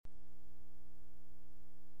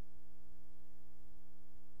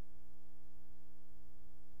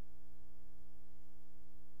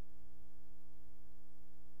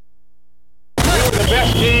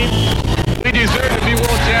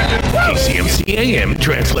WWC AM,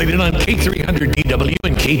 translated on K300DW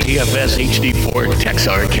and KTFS HD4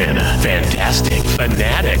 Texarkana. Fantastic,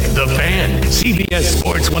 fanatic, The Fan. CBS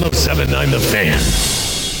Sports 107.9 The Fan.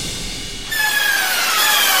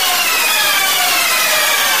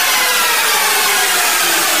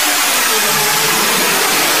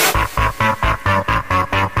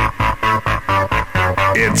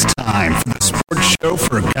 It's time for the sports show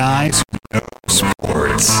for guys who know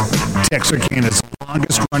sports. Texarkana's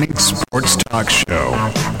longest running sports talk show.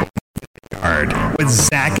 Yard with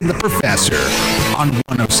Zach and the Professor on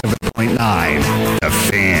 107.9 The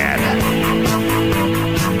Fan.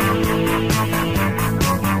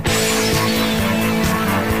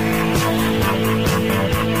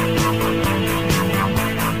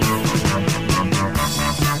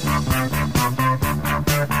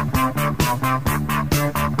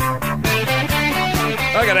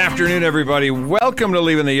 Good afternoon, everybody. Welcome to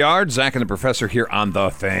Leaving the Yard. Zach and the Professor here on The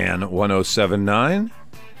Fan 107.9.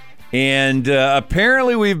 And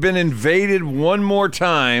apparently we've been invaded one more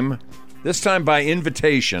time, this time by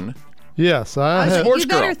invitation. Yes, I have. Sports You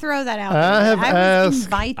better girl. throw that out. I was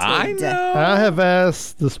invited. I know. I have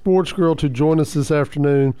asked the sports girl to join us this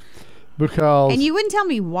afternoon because... And you wouldn't tell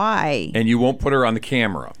me why. And you won't put her on the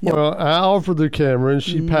camera. Well, I offered the camera and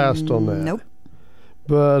she passed on that. Nope.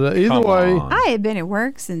 But either Come way... on. I had been at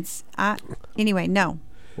work since Anyway, no.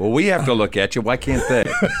 Well, we have to look at you. Why can't they?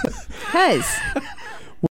 Because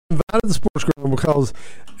invited the sports girl because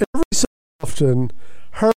every so often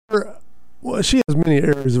she has many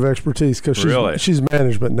areas of expertise because Really? she's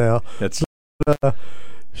management now. That's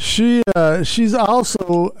She's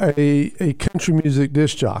also a country music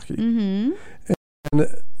disc jockey. And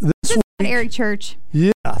this week, Eric Church,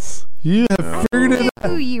 yes, you have figured it out.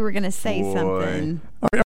 knew you were going to say Boy. something.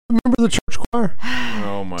 Remember the church choir?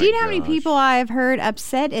 oh my. Do you know how many gosh. people I've heard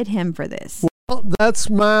upset at him for this? Well, that's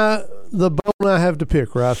the bone I have to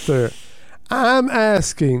pick right there. I'm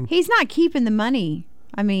asking. He's not keeping the money.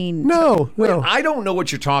 I mean, No. I don't know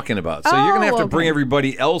what you're talking about. So you're going to have to bring okay.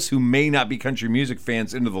 everybody else who may not be country music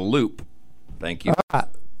fans into the loop. Thank you.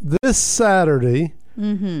 This Saturday,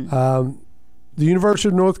 the University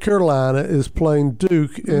of North Carolina is playing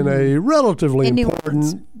Duke in a relatively In New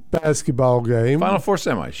important basketball game. Final Four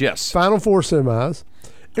semis, yes. Final Four semis.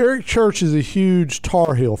 Eric Church is a huge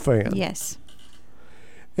Tar Heel fan. yes.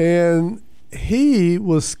 And he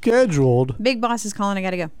was scheduled. Big boss is calling. I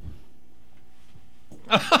got to go.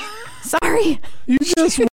 Sorry. You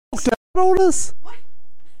just walked out on us?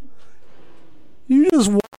 You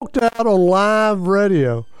just walked out on live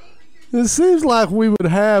radio. It seems like we would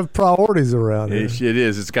have priorities around here. It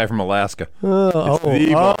is. It's a guy from Alaska.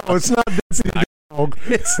 It's not Deputy Dog.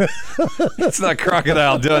 It's not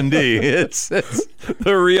Crocodile Dundee. It's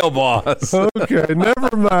the real boss. Okay,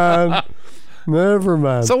 never mind. Never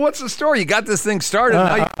mind. So what's the story? You got this thing started,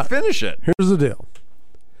 now you can finish it. Here's the deal.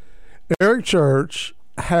 Eric Church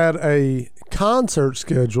had a concert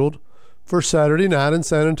scheduled for Saturday night in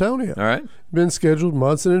San Antonio. All right. Been scheduled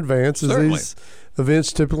months in advance, as Certainly. these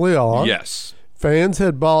events typically are. Yes. Fans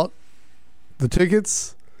had bought the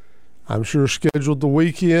tickets, I'm sure scheduled the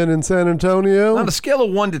weekend in San Antonio. On a scale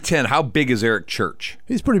of 1 to 10, how big is Eric Church?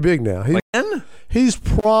 He's pretty big now. 10? He's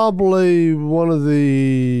probably one of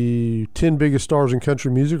the 10 biggest stars in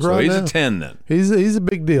country music So right he's now. a 10 then. He's a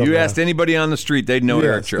big deal. You now. asked anybody on the street, they'd know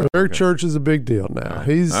Eric Yes, Church. Eric Okay. Church is a big deal now. right.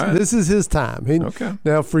 He's All right. This is his time. Okay.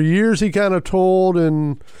 Now, for years, he kind of toiled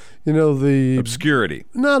in, the Obscurity.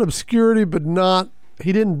 not obscurity, but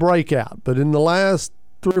he didn't break out. But in the last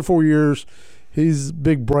 3 or 4 years, he's a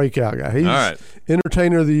big breakout guy. He's All right.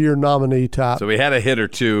 Entertainer of the Year nominee type. So he had a hit or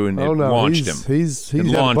two and it launched him. He's It had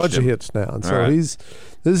a launched bunch of him. hits now, and All so right.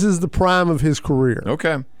 this is the prime of his career.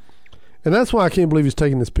 Okay. And that's why I can't believe he's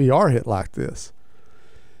taking this PR hit like this.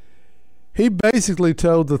 He basically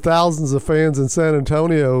told the thousands of fans in San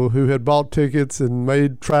Antonio who had bought tickets and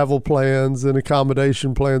made travel plans and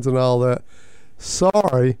accommodation plans and all that,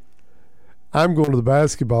 sorry, I'm going to the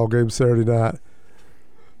basketball game Saturday night.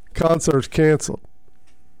 Concert's canceled.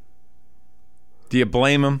 Do you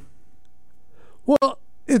blame him? Well,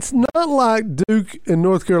 it's not like Duke and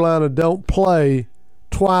North Carolina don't play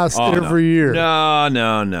twice every year.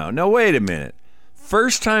 No, wait a minute.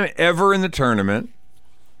 First time ever in the tournament.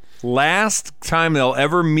 Last time they'll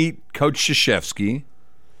ever meet Coach Krzyzewski.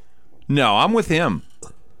 No, I'm with him.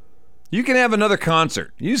 You can have another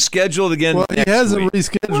concert. You schedule it again Well, next he hasn't week.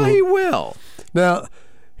 rescheduled. Well, he will. Now,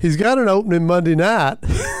 he's got an opening Monday night,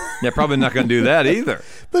 Yeah, probably not going to do that either.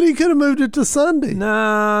 but he could have moved it to Sunday. No.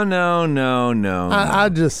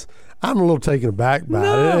 I'm a little taken aback by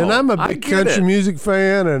No, it. And I'm a I big get country it. music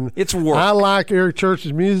fan, and It's work. I like Eric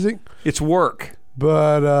Church's music. It's work.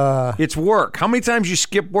 But It's work. How many times you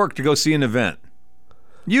skip work to go see an event?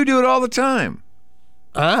 You do it all the time.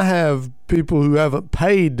 I have people who haven't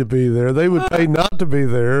paid to be there. They would pay not to be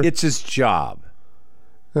there. It's his job.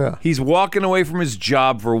 Yeah. He's walking away from his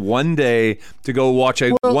job for one day to go watch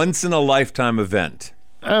a once-in-a-lifetime event.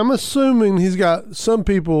 I'm assuming he's got some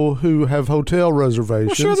people who have hotel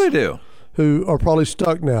reservations. Well, sure they do. Who are probably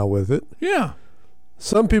stuck now with it. Yeah.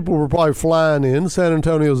 Some people were probably flying in. San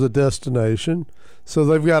Antonio's a destination, so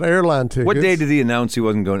they've got airline tickets. What day did he announce he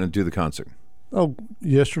wasn't going to do the concert? Oh,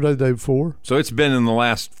 yesterday, the day before. So it's been in the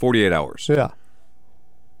last 48 hours. Yeah.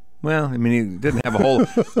 Well, I mean, he didn't have a whole.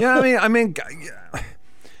 Yeah, I mean,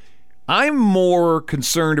 I'm more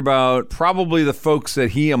concerned about probably the folks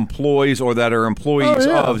that he employs or that are employees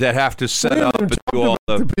of that have to set up and do all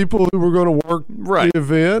the people who were going to work Right. the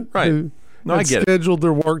event. Right. Who No, I had get it. scheduled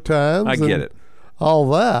their work times. I get and it. All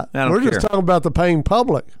that. I don't We're care. just talking about the paying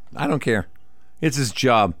public. I don't care. It's his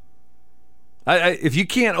job. If you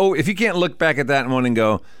can't look back at that one and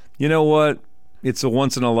go, you know what? It's a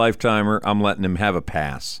once in a lifetimer. I'm letting him have a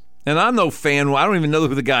pass. And I'm no fan. I don't even know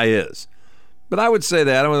who the guy is. But I would say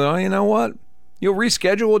that. I would go, oh, you know what? You'll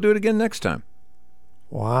reschedule. We'll do it again next time.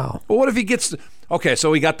 Wow. But what if he gets... Okay,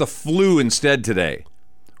 so he got the flu instead today.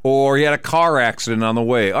 Or he had a car accident on the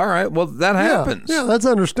way. All right, well, that happens. Yeah, that's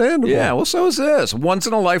understandable. Yeah, well, so is this. Once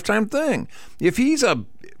in a lifetime thing. If he's a,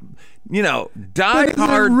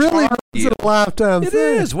 die-hard really Tar is Heel, a lifetime it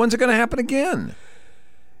thing. is. When's it going to happen again?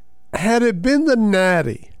 Had it been the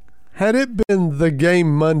Natty, had it been the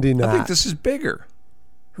game Monday night, I think this is bigger.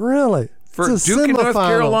 really? For It's a Duke and North semifinal.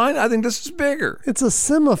 Carolina, I think this is bigger. It's a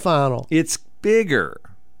semifinal. It's bigger.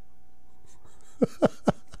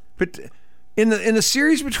 But in the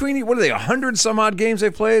series between, what are they, 100 some odd games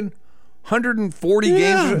they played? 140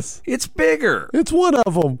 Yes. games? It's bigger. It's one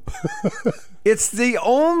of them. It's the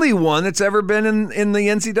only one that's ever been in the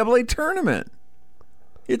NCAA tournament.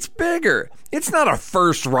 It's bigger. It's not a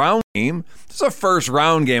first round game. It's a first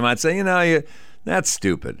round game. I'd say, that's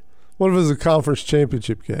stupid. What if it's a conference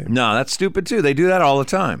championship game? No, that's stupid too. They do that all the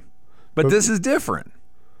time. But this is different.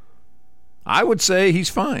 I would say he's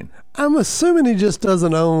fine. I'm assuming he just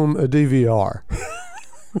doesn't own a DVR.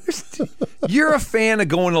 You're a fan of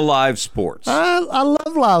going to live sports. I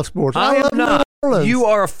love live sports. I am love not. New Orleans. You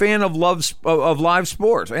are a fan of live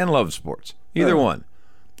sports and love sports. Either one.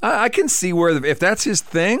 I can see where if that's his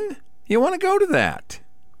thing, you want to go to that.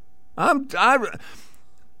 I'm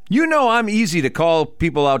easy to call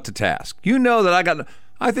people out to task. You know that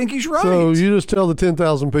I think he's right. So you just tell the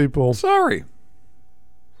 10,000 people. Sorry.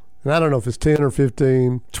 And I don't know if it's 10 or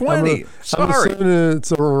 15. 20. I'm Sorry. assuming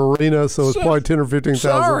it's an arena, so it's probably 10 or 15,000.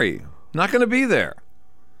 Sorry. Not going to be there.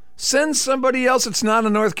 Send somebody else that's not a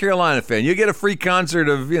North Carolina fan. You get a free concert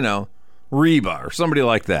of, Reba or somebody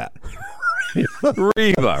like that.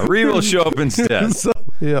 Reba will show up instead.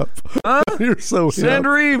 Yep. Huh? You're so hip. Send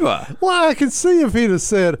Reba. Well, I could see if he'd have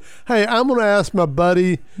said, hey, I'm going to ask my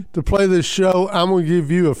buddy to play this show. I'm going to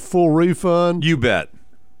give you a full refund. You bet.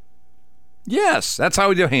 Yes, that's how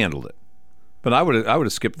we'd have handled it. But I would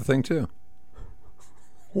have skipped the thing too.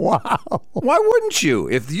 Wow. Why wouldn't you?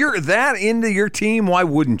 If you're that into your team, why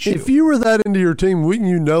wouldn't you? If you were that into your team, wouldn't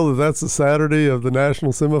you know that that's the Saturday of the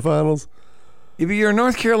national semifinals? If you're a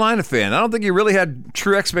North Carolina fan, I don't think you really had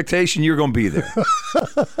true expectation you were going to be there.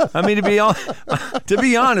 I mean, to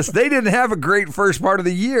be honest, they didn't have a great first part of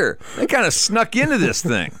the year. They kind of snuck into this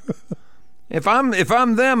thing. If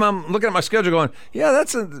I'm them, I'm looking at my schedule going, yeah,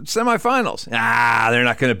 that's a semifinals. They're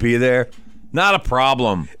not going to be there. Not a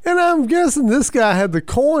problem. And I'm guessing this guy had the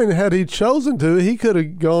coin. Had he chosen to, he could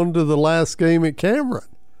have gone to the last game at Cameron.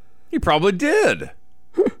 He probably did.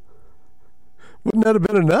 Wouldn't that have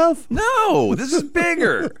been enough? No, this is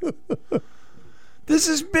bigger. This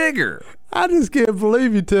is bigger. I just can't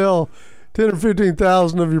believe you tell 10 or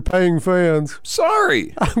 15,000 of your paying fans,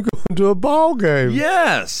 Sorry. I'm going to a ball game.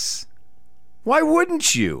 Yes. Why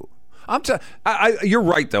wouldn't you? You're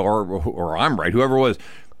right, though, or I'm right, whoever it was.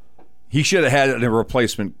 He should have had a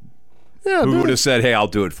replacement Yeah, who dude. would have said, hey, I'll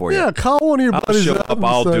do it for you. Yeah, call one of your I'll buddies show up up. and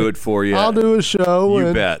I'll say, do it for you. I'll do a show. You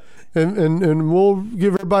and, bet. And we'll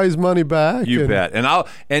give everybody's money back. You and, bet.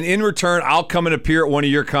 And in return, I'll come and appear at one of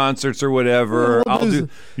your concerts or whatever.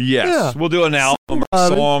 Yeah, We'll do an album or a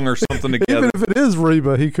song or something together. Even if it is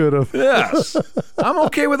Reba, he could have. Yes. I'm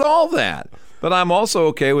okay with all that. But I'm also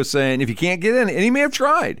okay with saying if you can't get in, and he may have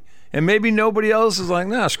tried, and maybe nobody else is like,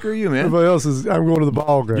 nah, screw you, man. Everybody else is, I'm going to the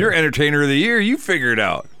ball game. You're entertainer of the year. You figure it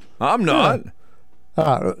out. I'm not.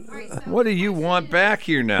 What do you want back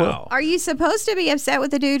here now? Are you supposed to be upset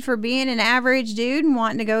with the dude for being an average dude and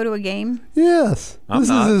wanting to go to a game? Yes. I'm This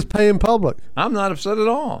not. is his paying public. I'm not upset at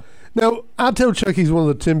all. Now, I tell Chuck he's one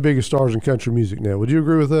of the 10 biggest stars in country music now. Would you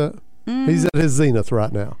agree with that? He's at his zenith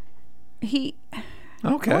right now. I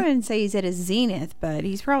Okay. wouldn't say he's at his zenith, but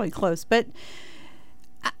he's probably close. But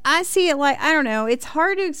I see it like, I don't know. It's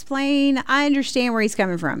hard to explain. I understand where he's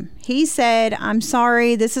coming from. He said, I'm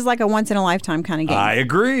sorry. This is like a once-in-a-lifetime kind of game. I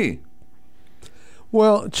agree.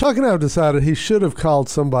 Well, Chuck and I have decided he should have called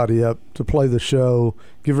somebody up to play the show,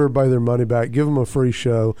 give everybody their money back, give them a free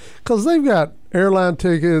show. Because they've got airline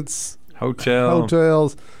tickets,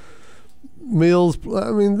 hotels, meals.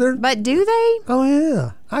 I mean, they're... But do they? Oh,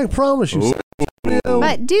 yeah. I promise you.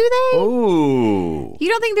 But do they? Ooh. You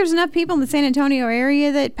don't think there's enough people in the San Antonio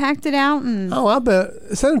area that packed it out? And Oh, I bet.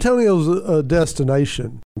 San Antonio's a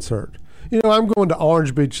destination concert. You know, I'm going to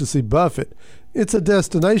Orange Beach to see Buffett. It's a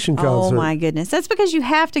destination concert. Oh, my goodness. That's because you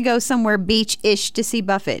have to go somewhere beach-ish to see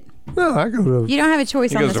Buffett. No, I go to... You don't have a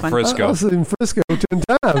choice He on goes this to one. Frisco. I've seen Frisco 10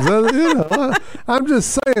 times. I'm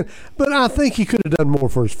just saying. But I think he could have done more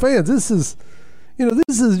for his fans. This is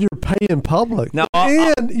your paying public. Now,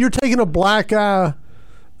 and you're taking a black eye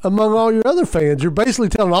among all your other fans. You're basically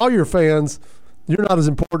telling all your fans you're not as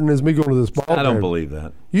important as me going to this ball game. I don't believe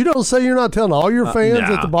that. You don't say you're not telling all your fans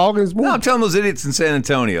Nah. at the ball games more? No, I'm telling those idiots in San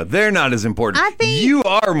Antonio. They're not as important. I think- you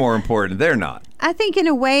are more important. They're not. I think in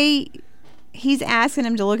a way, he's asking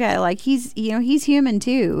him to look at it like he's human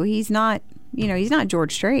too. He's not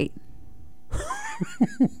George Strait.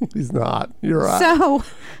 He's not. You're right. So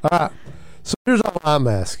So here's all I'm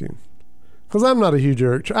asking. Because I'm not a huge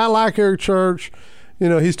Eric Church. I like Eric Church. You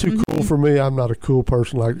know, he's too cool for me. I'm not a cool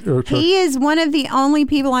person like Eric Church. he is one of the only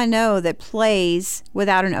people I know that plays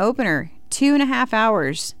without an opener. 2.5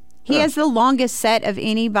 hours. He has the longest set of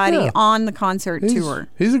anybody Yeah. on the concert tour.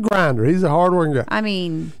 He's a grinder. He's a hard-working guy. I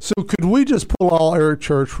mean, So could we just pull all Eric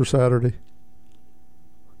Church for Saturday?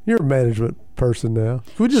 You're a management person now.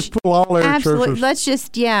 Could we just pull all Eric absolutely. Church? Let's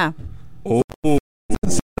just, yeah. Oh.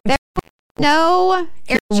 No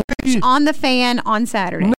Eric Can we- Church on the Fan on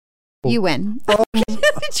Saturday. You win.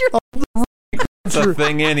 It's a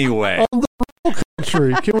thing anyway. On the Real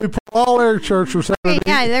Country. Can we pull all Eric Church for Saturday?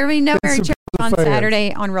 Yeah, there'll be no And Eric some Church on fans.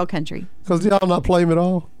 Saturday on Real Country. Because y'all not play him at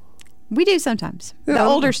all? We do sometimes. Yeah, The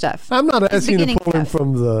older stuff. I'm not asking you to beginning pull him stuff.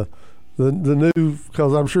 from the new,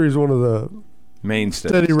 because I'm sure he's one of the Mainstay.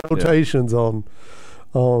 steady rotations on.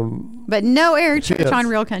 But no Eric Church Yes. on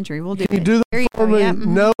Real Country. We'll do Can you it. do that There you for go. me? Yeah, mhm.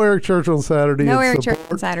 No Eric Church on Saturday. No in Eric Church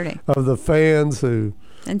support on Saturday of the fans who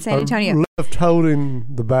in San Antonio. are left holding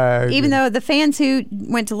the bag. Even though the fans who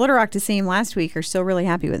went to Little Rock to see him last week are still really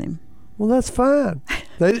happy with him. Well, that's fine.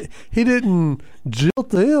 He didn't jilt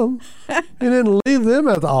them. He didn't leave them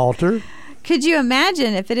at the altar. Could you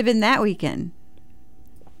imagine if it had been that weekend?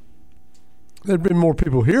 There'd been more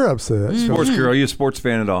people here upset. Sports girl, are you a sports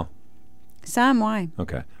fan at all? Some, why?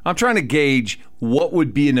 Okay. I'm trying to gauge what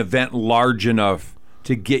would be an event large enough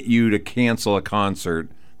to get you to cancel a concert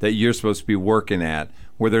that you're supposed to be working at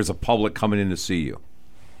where there's a public coming in to see you.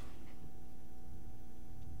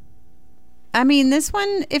 I mean, this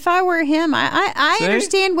one, if I were him, I See?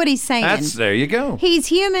 understand what he's saying. There you go. He's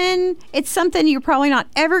human. It's something you're probably not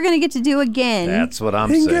ever going to get to do again. That's what I'm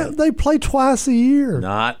He can saying. they play twice a year.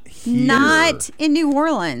 Not here. Not in New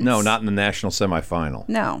Orleans. No, not in the national semifinal.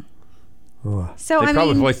 No. Oh. So, They I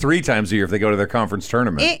probably mean, play 3 times a year if they go to their conference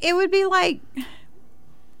tournament. it would be like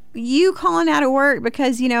you calling out of work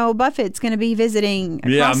because, Buffett's going to be visiting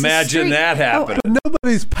across Yeah, the imagine street. that happening.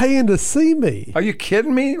 Nobody's paying to see me. Are you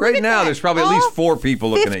kidding me? Right at now, that. there's probably at All least 4 people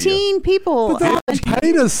looking at you. 15 people. They don't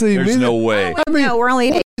pay to see me. There's no way. I mean, no, we're only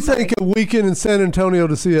what do you think a weekend in San Antonio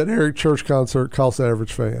to see an Eric Church concert costs the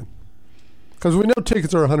average fan? Because we know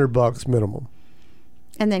tickets are $100 minimum.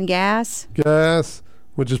 And then gas. Gas,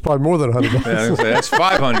 which is probably more than $100. Yeah, I was gonna say, that's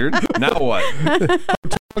 500. Now what?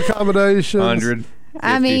 Accommodations. 100.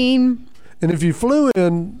 I mean, And if you flew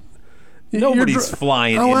in, Nobody's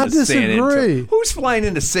flying Oh, I into San Antonio. disagree. Who's flying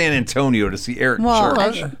into San Antonio to see Eric well,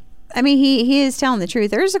 Church? I mean, he is telling the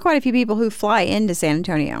truth. There's quite a few people who fly into San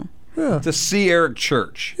Antonio. To see Eric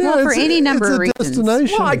Church. Well, for any number it's of a reasons.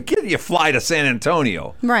 destination. Well, I get you fly to San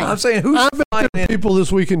Antonio. Right. I'm saying who's I flying bet in? people this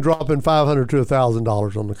weekend dropping $500 to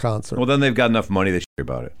 $1,000 on the concert. Well, then they've got enough money they should worry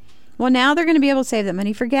about it. Well, now they're going to be able to save that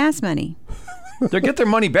money for gas money. They'll get their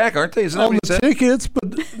money back, aren't they? Isn't that on what the he said? tickets,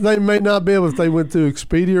 but they may not be able if they went through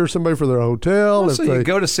Expedia or somebody for their hotel. Well, if so they, you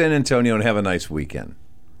go to San Antonio and have a nice weekend.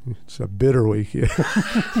 It's a bitter weekend.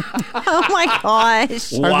 Oh, my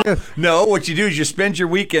gosh. Wow. No, what you do is you spend your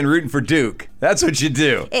weekend rooting for Duke. That's what you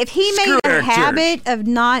do. If he Screw made a Eric Church. habit of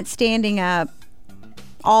not standing up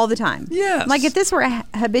all the time. Yes. Like if this were a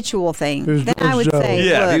habitual thing, Here's then I would George say,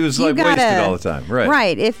 Yeah, look, he was you like gotta, wasted all the time. Right.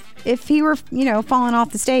 Right. If he were, falling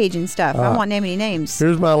off the stage and stuff, I won't name any names.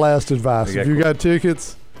 Here's my last advice. Okay, If you cool. got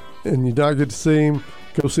tickets and you don't get to see him,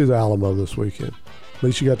 go see the Alamo this weekend. At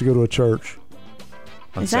least you got to go to a church.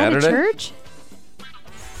 On Is Saturday? that a church?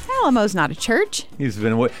 Alamo's not a church. He's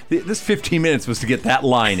been this 15 minutes was to get that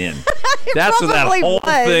line in. That's what that Probably whole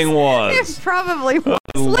was. thing was. It probably was.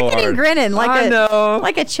 Look at him Lord. grinning I know.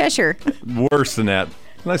 like a Cheshire. Worse than that.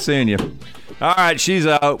 Nice seeing you. All right, she's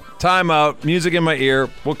out. Time out. Music in my ear.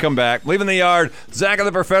 We'll come back. Leaving the yard. Zach and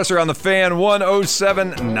the Professor on the Fan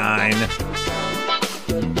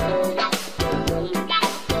 107.9.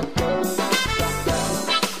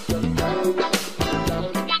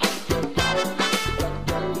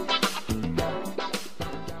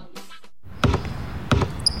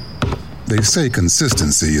 They say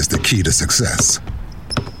consistency is the key to success.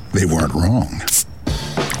 They weren't wrong.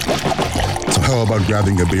 So how about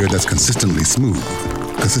grabbing a beer that's consistently smooth,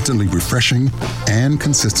 consistently refreshing, and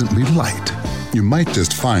consistently light? You might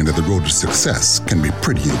just find that the road to success can be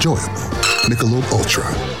pretty enjoyable. Michelob Ultra,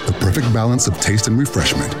 the perfect balance of taste and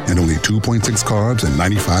refreshment, and only 2.6 carbs and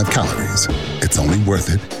 95 calories. It's only worth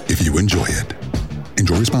it if you enjoy it.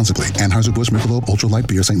 Enjoy responsibly. Anheuser-Busch Michelob Ultra Light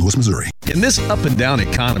Beer, St. Louis, Missouri. In this up and down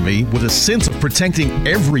economy, with a sense of protecting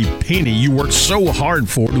every penny you worked so hard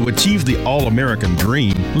for to achieve the all-American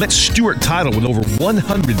dream, let Stewart Title, with over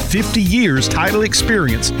 150 years title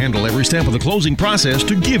experience, handle every step of the closing process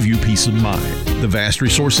to give you peace of mind. The vast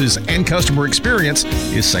resources and customer experience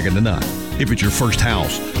is second to none. If it's your first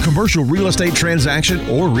house, commercial real estate transaction,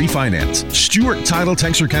 or refinance, Stewart Title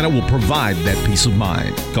Texarkana will provide that peace of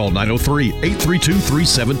mind. Call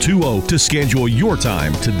 903-832-3720 to schedule your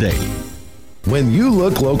time today. When you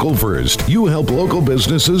look local first, you help local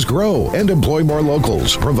businesses grow and employ more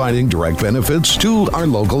locals, providing direct benefits to our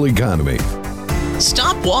local economy.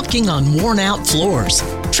 Stop walking on worn-out floors.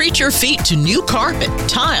 Treat your feet to new carpet,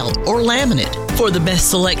 tile, or laminate. For the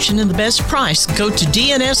best selection and the best price, go to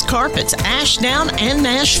DNS Carpets, Ashdown and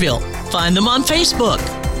Nashville. Find them on Facebook.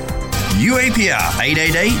 UAPI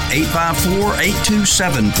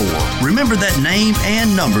 888-854-8274. Remember that name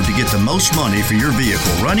and number to get the most money for your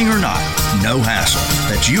vehicle, running or not. No hassle.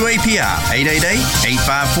 That's UAPI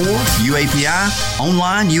 888-854-UAPI.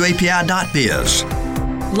 Online, uapi.biz.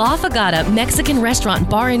 La Fagata Mexican Restaurant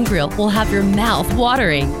Bar and Grill will have your mouth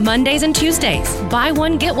watering. Mondays and Tuesdays, buy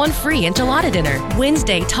one, get one free enchilada dinner.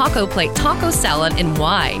 Wednesday, taco plate, taco salad, and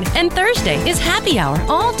wine. And Thursday is happy hour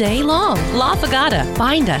all day long. La Fagata.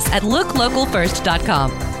 Find us at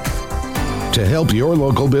looklocalfirst.com. To help your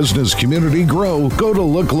local business community grow, go to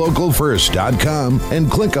looklocalfirst.com and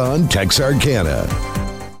click on Texarkana.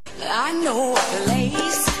 I know a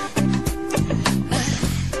place.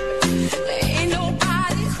 Ain't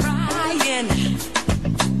nobody crying.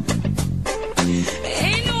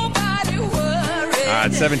 Ain't nobody worried. All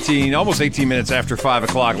right, 17, almost 18 minutes after 5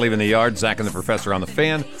 o'clock, leaving the yard. Zach and the Professor on the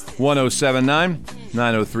Fan, 107.9,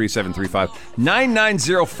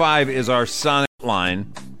 903-735-9905 is our Sonic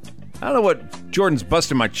line. I don't know what Jordan's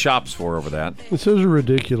busting my chops for over that. This is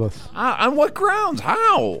ridiculous. On what grounds?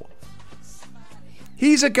 How?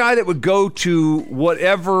 He's a guy that would go to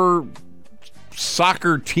whatever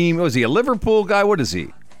soccer team. Was he a Liverpool guy? What is he?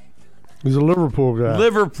 He's a Liverpool guy.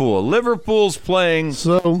 Liverpool. Liverpool's playing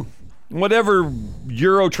So, whatever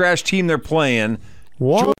Euro trash team they're playing.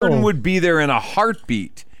 wow. Jordan would be there in a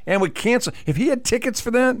heartbeat and would cancel. If he had tickets for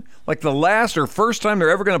that, like the last or first time they're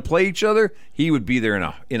ever going to play each other, he would be there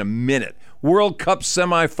in a minute. World Cup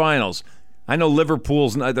semifinals. I know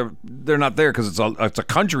Liverpool's they're not there because it's a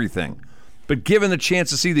country thing. But given the chance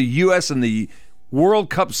to see the U.S. in the World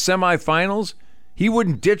Cup semifinals, he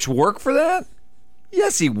wouldn't ditch work for that?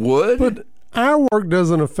 Yes, he would. But our work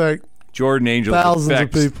doesn't affect Jordan Angel thousands of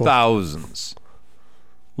affects people. thousands.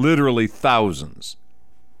 Literally thousands.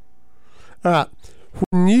 All right.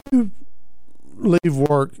 When you leave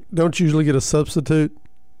work, don't you usually get a substitute?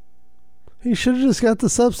 He should have just got the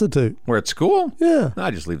substitute. We're at school? Yeah. I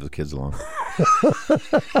just leave the kids alone.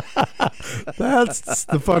 That's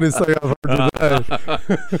the funniest thing I've heard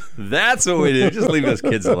today. That's what we do. Just leave those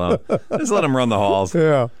kids alone. Just let them run the halls.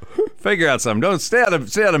 Yeah. Figure out something. Don't stay out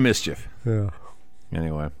of mischief. Yeah.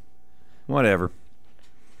 Anyway, whatever.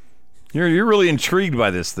 You're really intrigued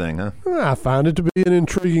by this thing, huh? I find it to be an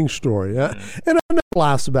intriguing story. And I know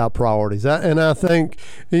life's about priorities. And I think,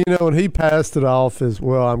 when he passed it off as,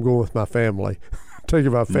 well, I'm going with my family.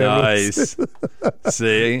 Taking my family. Nice.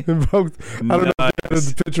 See? I don't know if he had a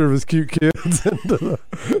picture of his cute kids.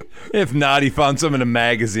 If not, he found some in a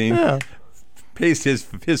magazine. Yeah. Pasted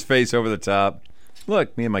his face over the top.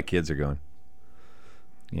 Look, me and my kids are going.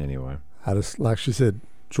 Anyway, I just, like she said,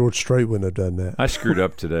 George Strait wouldn't have done that. I screwed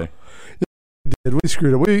up today. We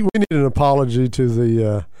screwed up. We need an apology to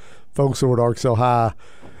the folks over at Arkansas High.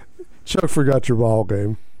 Chuck forgot your ball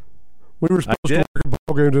game. We were supposed to work a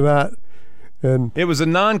ball game tonight, and it was a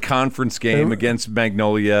non-conference game against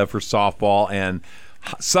Magnolia for softball, and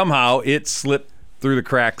somehow it slipped through the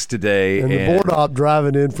cracks today. And the board op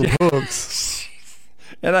driving in from Hooks.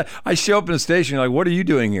 And I show up in the station, like, what are you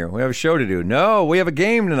doing here? We have a show to do. No, we have a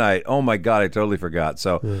game tonight. Oh, my God, I totally forgot.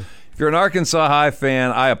 So if you're an Arkansas High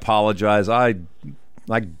fan, I apologize. I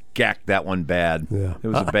gacked that one bad. Yeah. It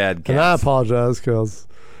was a bad gack. And I apologize because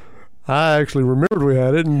I actually remembered we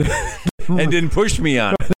had it and didn't push me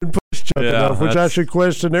on it. Didn't push Chuck enough, which I should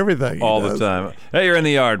question everything. All the time. Hey, you're in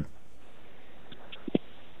the yard.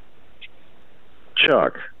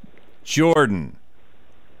 Chuck. Jordan.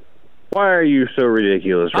 Why are you so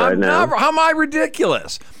ridiculous right now? How am I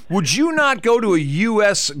ridiculous? Would you not go to a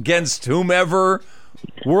U.S. against whomever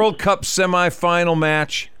World Cup semifinal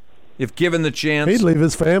match if given the chance? He'd leave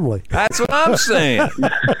his family. That's what I'm saying.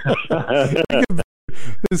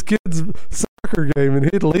 His kid's soccer game,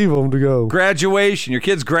 and he'd leave them to go. Graduation. Your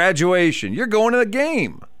kid's graduation. You're going to the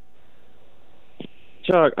game.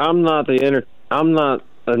 Chuck, I'm not an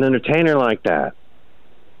entertainer like that.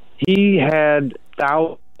 He had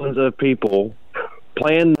thousands of people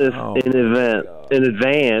plan this in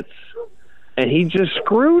advance, and he just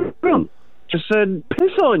screwed them. Just said,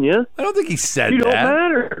 piss on you. I don't think he said you that. You don't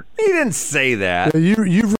matter. He didn't say that. Yeah,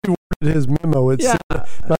 you've reworded his memo. It said,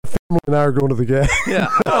 my family and I are going to the game. Yeah,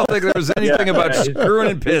 I don't think there was anything about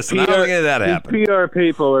screwing and pissing. I don't think any of that happened. His PR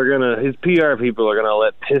people are gonna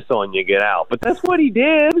let piss on you get out. But that's what he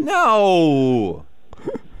did. No.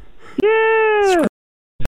 Yeah.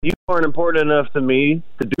 You aren't important enough to me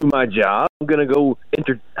to do my job. I'm gonna go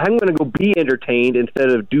be entertained instead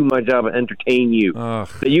of do my job and entertain you.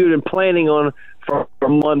 That you've been planning on for a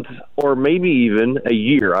month or maybe even a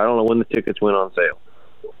year. I don't know when the tickets went on sale.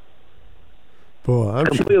 Boy, I'm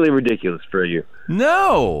completely ridiculous for you.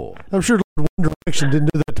 No, I'm sure One Direction didn't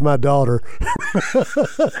do that to my daughter.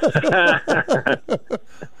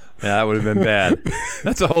 Yeah, that would have been bad.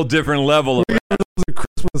 That's a whole different level of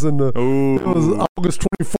Christmas and it was August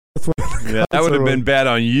 24th. Yeah, that would have been bad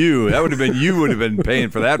on you. That would have been you would have been paying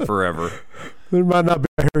for that forever. There might not be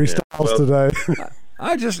a Harry Styles today.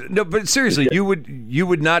 But seriously, you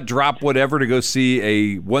would not drop whatever to go see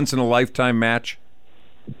a once in a lifetime match?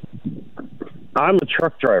 I'm a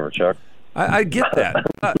truck driver, Chuck. I get that.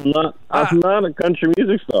 I'm not a country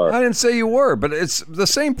music star. I didn't say you were, but it's the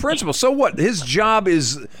same principle. So what? His job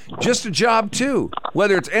is just a job too,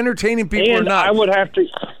 whether it's entertaining people or not. I would have to.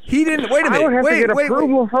 He didn't. Wait a minute. I would have to get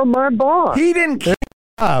approval from my boss. He didn't.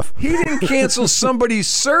 He didn't cancel somebody's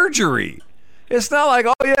surgery. It's not like,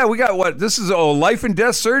 oh yeah, we got what? This is life and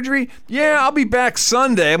death surgery. Yeah, I'll be back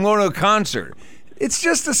Sunday. I'm going to a concert. It's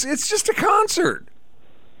just a concert.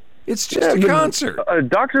 It's just a concert.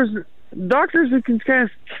 Doctors who can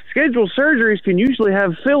schedule surgeries can usually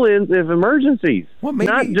have fill-ins if emergencies. Well,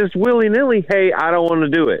 maybe, not just willy-nilly, hey, I don't want to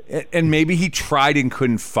do it. And maybe he tried and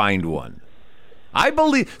couldn't find one. I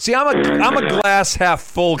believe. See, I'm a glass half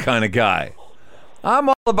full kind of guy. I'm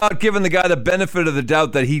all about giving the guy the benefit of the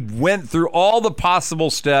doubt that he went through all the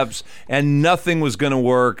possible steps and nothing was going to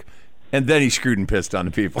work, and then he screwed and pissed on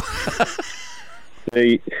the people.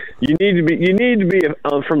 You need to be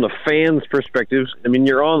from the fans' perspective. I mean,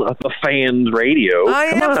 you're on the fans' radio. I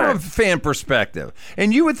am from a fan perspective,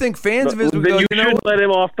 and you would think fans of his would go, you should let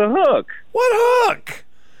him off the hook. What hook?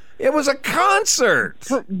 It was a concert.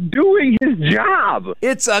 For doing his job.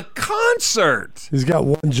 It's a concert. He's got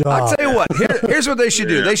one job. I'll tell you what. Here's what they should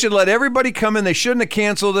do. They should let everybody come in. They shouldn't have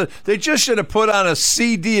canceled it. They just should have put on a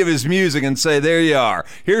CD of his music and say, there you are.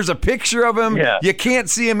 Here's a picture of him. Yeah. You can't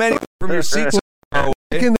see him anywhere from your seats.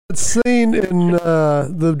 In that scene in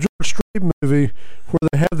the George Strait movie where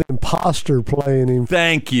they have the imposter playing him.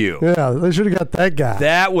 Thank you. Yeah, they should have got that guy.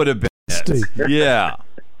 That would have been it. Yeah.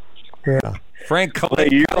 Yeah. Frank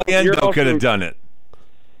Caliendo could have done it.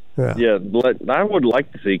 Yeah, I would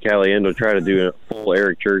like to see Caliendo try to do a full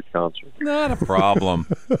Eric Church concert. Not a problem.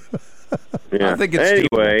 Yeah. I think it's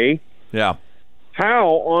anyway. Yeah. How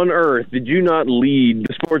on earth did you not lead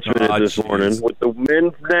the Sports Minute this morning with the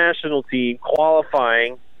men's national team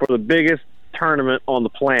qualifying for the biggest tournament on the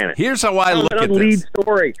planet? Here's how I look at this. Lead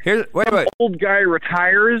story. Wait. Old guy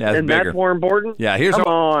retires, and that's more important? Yeah, here's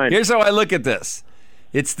how I look at this.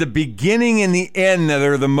 It's the beginning and the end that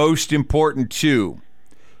are the most important two.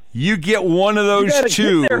 You get one of those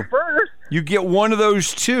two. Get there first. You get one of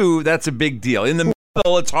those two, that's a big deal. In the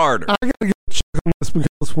middle, it's harder. I got to get a check on this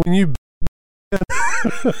because when you back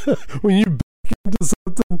into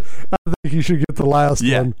something, I think you should get the last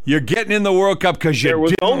one. You're getting in the World Cup because you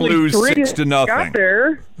didn't lose 6-0. Got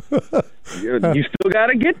there. You still got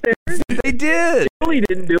to get there. They did. Chile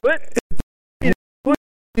didn't do it.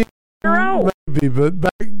 Maybe, but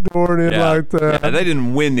backdooring it like that. Yeah, they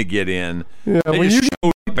didn't win to get in. Yeah, they when just you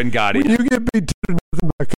showed up and got in. When you get beat 2-0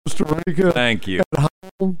 by Costa Rica, Thank you. at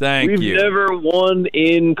home, We've never won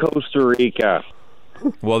in Costa Rica.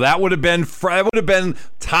 Well, that would have been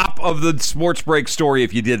top of the sports break story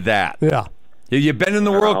if you did that. Yeah. Have you been in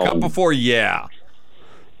the World Cup before? Yeah.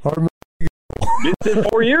 Missed it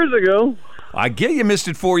 4 years ago. I get you missed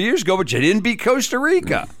it 4 years ago, but you didn't beat Costa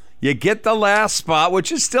Rica. You get the last spot,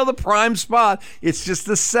 which is still the prime spot. It's just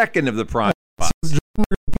the second of the prime spots. A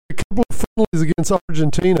couple of friendlies against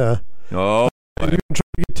Argentina. Oh. Are you going to try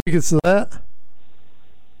to get tickets to that?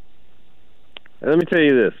 Let me tell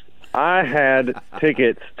you this. I had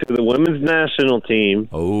tickets to the women's national team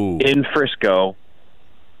in Frisco,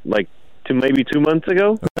 maybe 2 months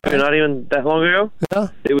ago. Okay. Not even that long ago. Yeah.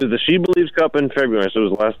 It was the She Believes Cup in February, so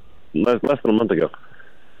it was less than a month ago.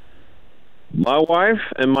 My wife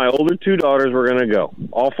and my older 2 daughters were going to go,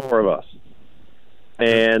 all 4 of us.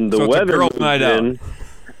 And the weather moved in.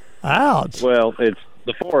 Ouch. Well, it's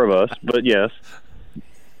the 4 of us, but yes.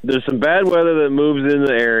 There's some bad weather that moves in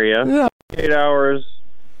the area 8 hours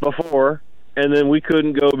before, and then we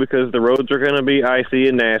couldn't go because the roads are going to be icy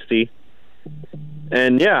and nasty.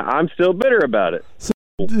 And, yeah, I'm still bitter about it. So,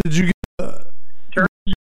 did you get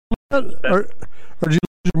or did you lose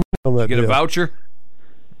your money on that Get deal? a voucher?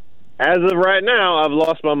 As of right now, I've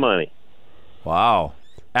lost my money. Wow.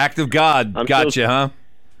 Act of God got you, huh?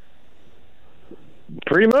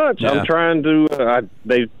 Pretty much. Yeah. I'm trying to.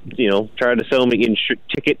 They, tried to sell me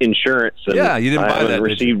ticket insurance. And you didn't buy that. I haven't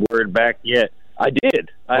received word back yet. I did.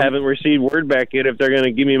 I haven't received word back yet if they're going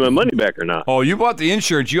to give me my money back or not. Oh, you bought the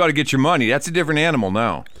insurance. You ought to get your money. That's a different animal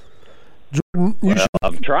now. Jordan,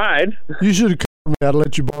 I've tried. You should have called me. I'd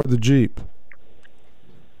let you borrow the Jeep.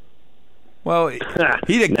 Well,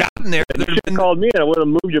 he'd have gotten there. You should have called me, and I would have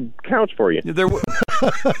moved your couch for you. There w- I'm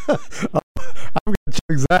going to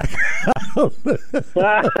check Zach.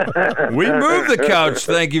 We moved the couch.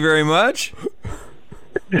 Thank you very much.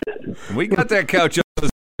 We got that couch up the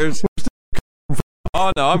stairs.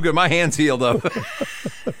 Oh, no, I'm good. My hand's healed up.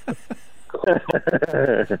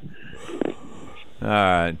 All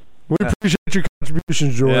right. We appreciate your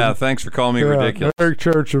contributions, Jordan. Yeah, thanks for calling me ridiculous. Eric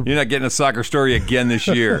Church. You're not getting a soccer story again this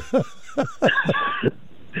year.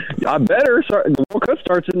 I better. The World Cup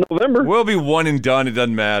starts in November. We'll be one and done. It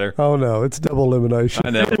doesn't matter. Oh, no. It's double elimination.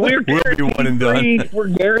 I know. We'll be one and done. We're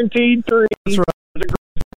guaranteed 3. That's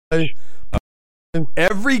right.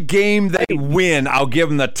 Every game they win, I'll give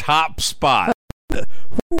them the top spot. The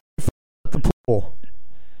pool.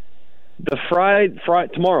 The Friday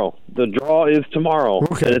tomorrow. The draw is tomorrow,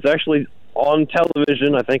 and it's actually on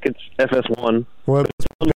television. I think it's FS1. Well, it's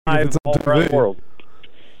on live all around the world.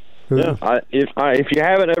 Yeah, if you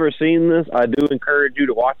haven't ever seen this, I do encourage you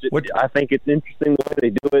to watch it. I think it's interesting the way they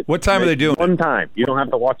do it. What time are they doing it? One time. You don't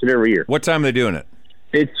have to watch it every year. What time are they doing it?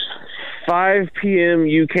 It's 5 p.m.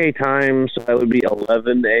 UK time, so that would be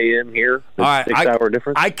 11 a.m. here. All right, 6-hour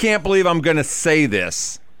difference. I can't believe I'm going to say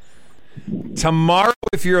this. Tomorrow,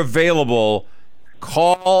 if you're available,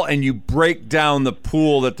 call and you break down the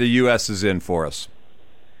pool that the U.S. is in for us.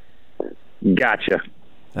 Gotcha.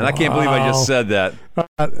 And I can't believe I just said that.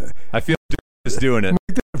 I feel just doing it.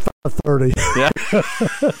 Make that 5:30. Yeah.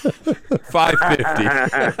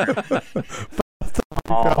 5:50.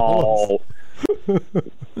 Oh.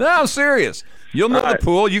 No, I'm serious. You'll know the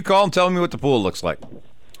pool. You call and tell me what the pool looks like.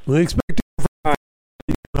 We expect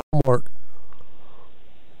homework.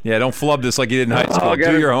 Yeah, don't flub this like you did in high school.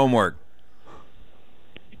 Do your homework.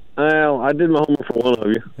 Well, I did my homework for one of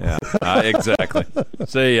you. Yeah, exactly.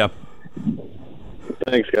 See ya.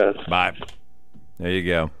 Thanks, guys. Bye. There you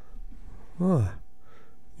go. Oh,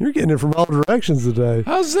 you're getting it from all directions today.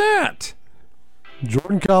 How's that?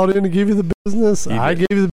 Jordan called in to give you the business. I gave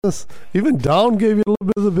you the business. Even Don gave you a little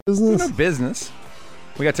bit of the business. No business.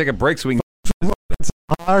 We got to take a break so we can.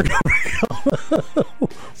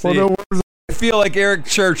 See, I feel like Eric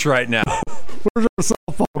Church right now. Where's our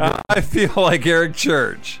softball? I feel like Eric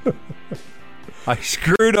Church. I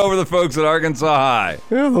screwed over the folks at Arkansas High.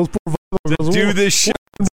 Yeah, those poor to do this show.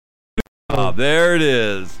 Oh, there it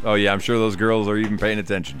is. Oh, yeah, I'm sure those girls are even paying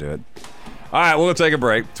attention to it. All right, we'll take a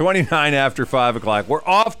break. 29 after 5 o'clock. We're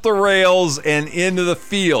off the rails and into the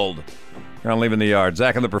field. We're on Leaving the Yard.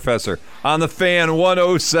 Zach and the Professor on the Fan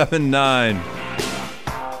 107.9.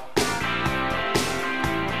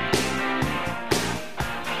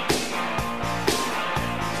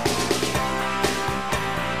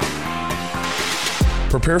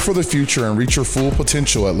 Prepare for the future and reach your full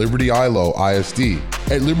potential at Liberty ILO ISD.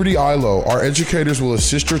 At Liberty ILO, our educators will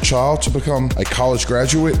assist your child to become a college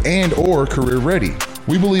graduate and or career ready.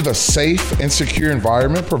 We believe a safe and secure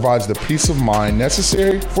environment provides the peace of mind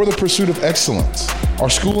necessary for the pursuit of excellence. Our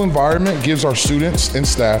school environment gives our students and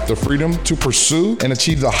staff the freedom to pursue and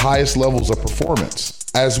achieve the highest levels of performance.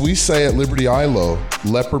 As we say at Liberty ILO,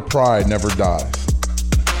 leopard pride never dies.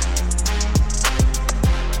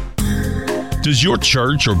 Does your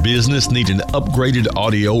church or business need an upgraded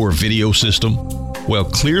audio or video system? Well,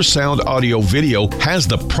 Clear Sound Audio Video has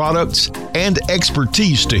the products and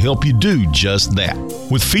expertise to help you do just that.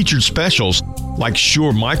 With featured specials like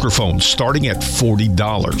Shure microphones starting at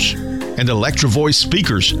 $40 and Electro Voice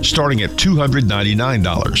speakers starting at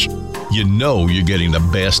 $299. You know you're getting the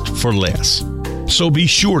best for less. So be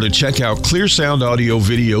sure to check out Clear Sound Audio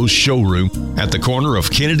Video's showroom at the corner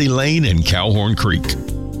of Kennedy Lane and Cowhorn Creek.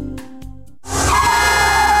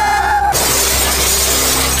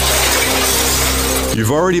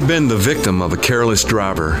 You've already been the victim of a careless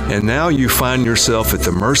driver, and now you find yourself at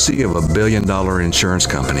the mercy of a billion-dollar insurance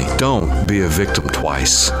company. Don't be a victim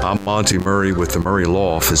twice. I'm Monty Murray with the Murray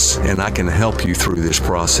Law Office, and I can help you through this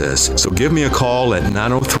process. So give me a call at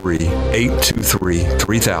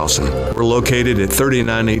 903-823-3000. We're located at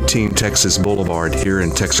 3918 Texas Boulevard here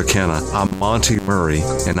in Texarkana. I'm Monty Murray,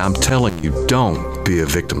 and I'm telling you, don't be a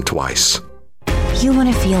victim twice. You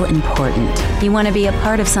want to feel important. You want to be a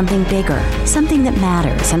part of something bigger, something that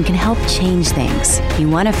matters and can help change things. You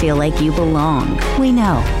want to feel like you belong. We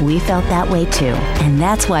know. We felt that way too. And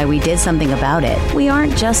that's why we did something about it. We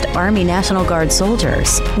aren't just Army National Guard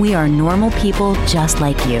soldiers. We are normal people just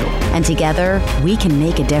like you. And together, we can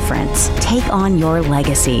make a difference. Take on your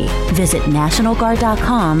legacy. Visit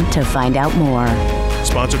NationalGuard.com to find out more.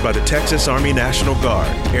 Sponsored by the Texas Army National Guard.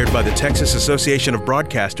 Aired by the Texas Association of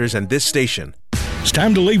Broadcasters and this station. It's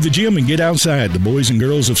time to leave the gym and get outside. The boys and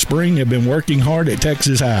girls of spring have been working hard at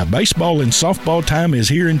Texas High. Baseball and softball time is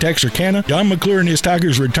here in Texarkana. Don McClure and his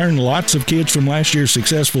Tigers returned lots of kids from last year's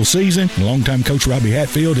successful season. Longtime coach Robbie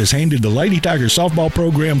Hatfield has handed the Lady Tigers softball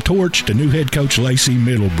program torch to new head coach Lacey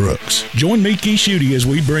Middlebrooks. Join me, Keith Schutte, as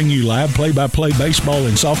we bring you live play-by-play baseball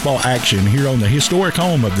and softball action here on the historic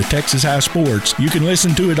home of the Texas High Sports. You can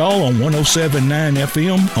listen to it all on 107.9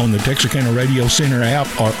 FM, on the Texarkana Radio Center app,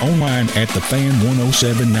 or online at thefan1079.com.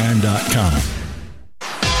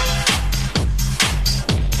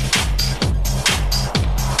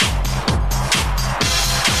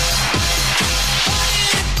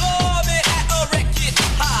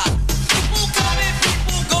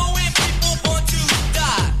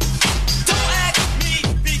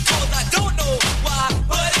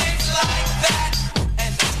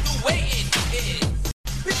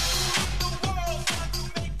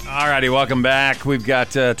 Alrighty, welcome back. We've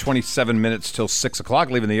got 27 minutes till 6 o'clock,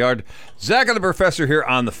 leaving the yard. Zach and the Professor here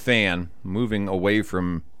on The Fan, moving away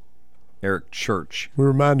from Eric Church. We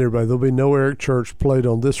remind everybody there'll be no Eric Church played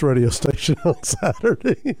on this radio station on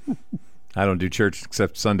Saturday. I don't do church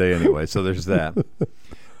except Sunday anyway, so there's that.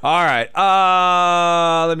 All right,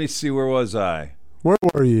 let me see, where was I? Where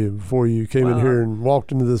were you before you came in here and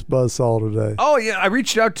walked into this buzzsaw today? Oh, yeah, I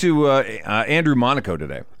reached out to Andrew Monaco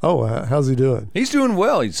today. Oh, how's he doing? He's doing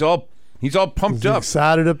well. He's all pumped up.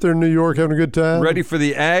 Excited up there in New York, having a good time? Ready for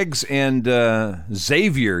the Ags and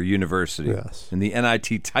Xavier University in the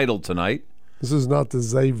NIT title tonight. This is not the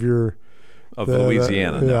Xavier of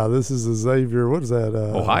Louisiana. Yeah, this is the Xavier. What is that?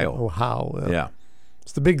 Ohio. Ohio. Yeah.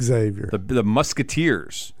 It's the big Xavier. The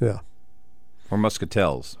Musketeers. Yeah. Or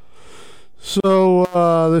Muscatels. So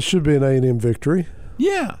this should be an A&M victory.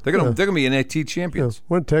 Yeah, they're gonna be NIT champions. Yeah.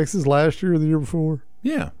 Went Texas last year or the year before?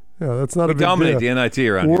 Yeah. Yeah, that's not a big dominate deal. the NIT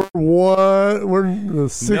around here. We're in the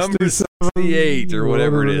 68 or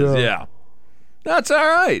whatever it is. Yeah. That's all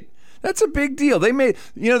right. That's a big deal. They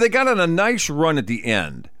got on a nice run at the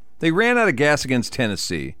end. They ran out of gas against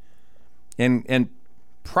Tennessee, and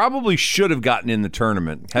probably should have gotten in the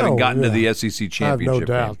tournament, having gotten to the SEC championship.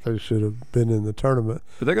 I have no doubt they should have been in the tournament.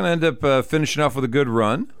 But they're going to end up finishing off with a good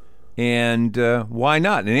run, and why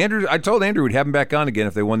not? And I told Andrew we'd have him back on again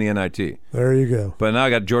if they won the NIT. There you go. But now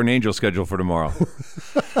I got Jordan Angel scheduled for tomorrow.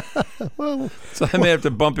 So I may have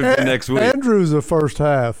to bump him for next week. Andrew's a first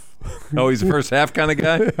half. Oh, he's a first half kind of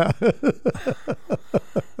guy?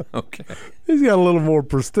 Okay. He's got a little more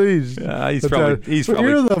prestige. He's probably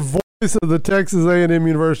you're the voice of the Texas A&M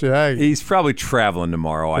University Aggies. He's probably traveling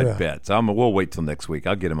tomorrow, I bet. So we'll wait till next week.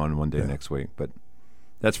 I'll get him on one day next week. But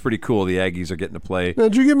that's pretty cool. The Aggies are getting to play. Now,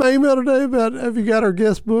 did you get my email today about have you got our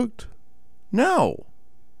guest booked? No.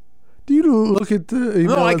 Do you look at the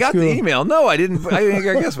email? No, I got the email. No, I didn't. I didn't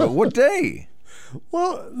get our guest booked. What day?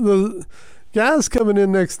 Well, Guy's coming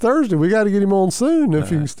in next Thursday. We got to get him on soon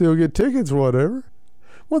if you can still get tickets or whatever.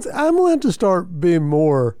 I'm going to have to start being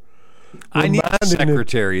more. I need a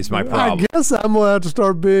secretary is my problem. I guess I'm going to have to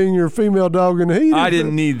start being your female dog in the heat. I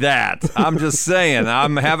didn't need that. I'm just saying. I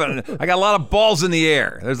got a lot of balls in the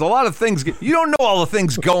air. There's a lot of things. You don't know all the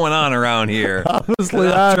things going on around here. Obviously,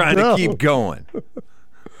 I'm trying to keep going.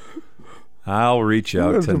 I'll reach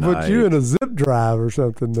out to tonight. Put you in a zip drive or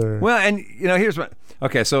something there. Well, and here's my.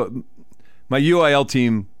 Okay, so my UIL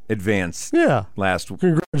team advanced. Yeah. Last.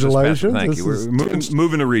 Congratulations. Thank you. We're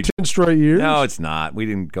moving to region. 10 straight years. No, it's not. We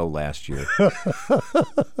didn't go last year.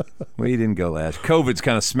 COVID's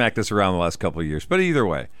kind of smacked us around the last couple of years. But either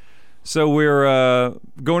way, so we're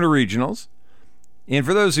going to regionals. And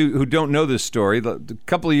for those who don't know this story, a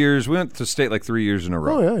couple of years, we went to state like 3 years in a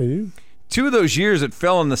row. Oh, yeah. 2 of those years, it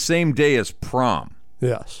fell on the same day as prom.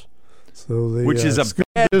 Yes. So the which is a school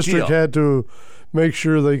bad district deal. had to make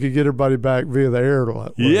sure they could get everybody back via the air.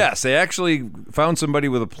 Yes, they actually found somebody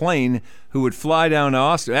with a plane who would fly down to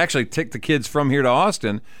Austin, actually take the kids from here to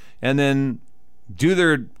Austin, and then do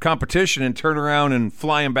their competition and turn around and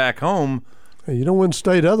fly them back home. Hey, you don't win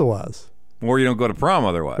state otherwise. Or you don't go to prom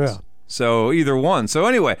otherwise. Yeah. So either one. So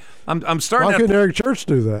anyway, I'm starting. Why couldn't Eric Church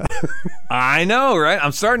do that? I know, right?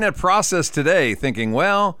 I'm starting that process today, thinking,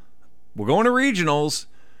 well, we're going to regionals.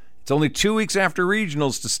 It's only 2 weeks after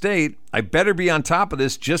regionals to state. I better be on top of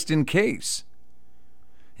this just in case.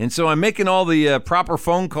 And so I'm making all the proper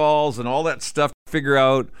phone calls and all that stuff to figure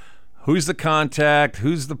out who's the contact,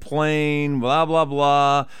 who's the plane, blah, blah,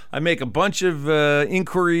 blah. I make a bunch of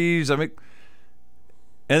inquiries. And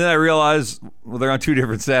then I realize, well, they're on 2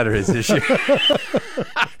 different Saturdays this year.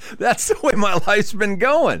 That's the way my life's been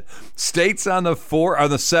going. State's on the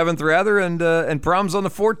 7th rather, and prom's on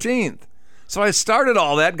the 14th. So I started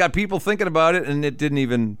all that, got people thinking about it, and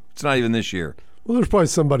it's not even this year. Well, there's probably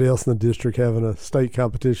somebody else in the district having a state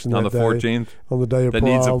competition on that the day, 14th? On the day of that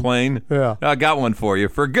prom. Needs a plane? Yeah. I got one for you.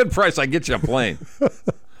 For a good price, I get you a plane.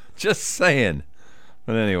 Just saying.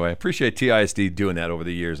 But anyway, appreciate TISD doing that over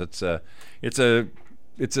the years. It's a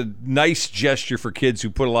nice gesture for kids who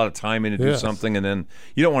put a lot of time in to do something, and then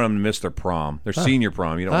you don't want them to miss their prom, their senior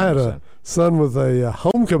prom. You don't. I had a son with a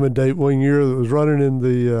homecoming date one year that was running in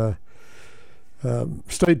the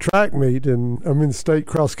state track meet, state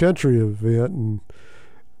cross country event, and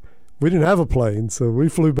we didn't have a plane, so we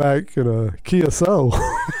flew back in a Kia Soul.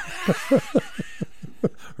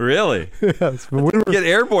 Really? Yes, but we get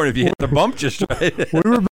airborne if you hit the bump just right. We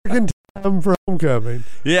were back in time for homecoming.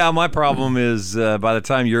 Yeah, my problem is by the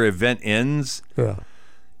time your event ends,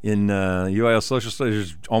 in UIL social studies,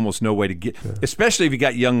 there's almost no way to get, especially if you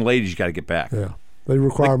got young ladies, you got to get back. Yeah. They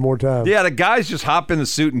require more time. Yeah, the guys just hop in the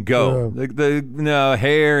suit and go. Yeah. The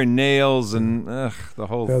hair and nails and the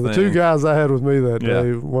whole thing. The 2 guys I had with me that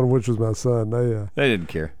day, one of which was my son, they didn't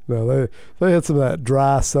care. No, they had some of that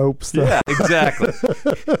dry soap stuff. Yeah, exactly.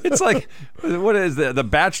 It's like, what is the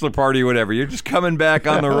bachelor party or whatever? You're just coming back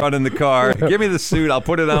on the run in the car. Give me the suit. I'll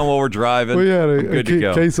put it on while we're driving. We had good to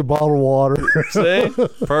go. Case of bottled water. See?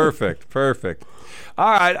 Perfect. All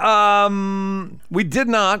right. We did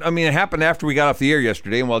not. It happened after we got off the air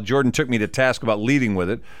yesterday, and while Jordan took me to task about leading with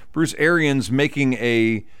it, Bruce Arians making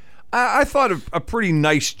I thought a pretty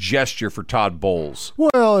nice gesture for Todd Bowles.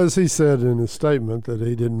 Well, as he said in his statement, that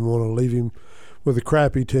he didn't want to leave him with a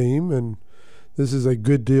crappy team, and this is a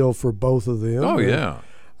good deal for both of them. Oh, yeah.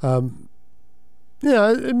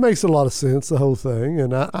 It makes a lot of sense, the whole thing,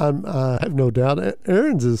 and I have no doubt.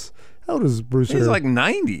 Arians is... How old is Bruce Arians? He's like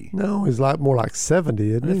 90. No, he's more like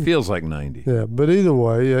 70, isn't he? It feels like 90. Yeah, but either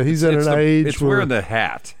way, he's at an age it's where wearing the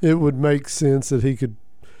hat. It would make sense that he could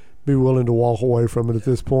be willing to walk away from it at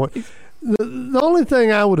this point. The only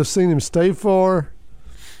thing I would have seen him stay for,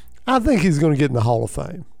 I think he's going to get in the Hall of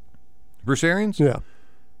Fame. Bruce Arians? Yeah.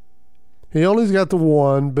 He only's got the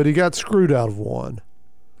 1, but he got screwed out of 1.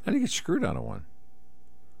 How did he get screwed out of 1?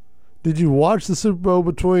 Did you watch the Super Bowl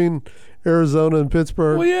between Arizona and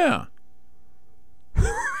Pittsburgh? Well, yeah.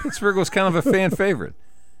 Pittsburgh was kind of a fan favorite.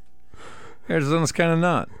 Arizona's kind of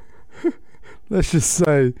not. Let's just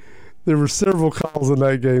say there were several calls in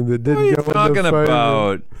that game that didn't go in their favor. What are you talking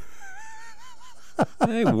about?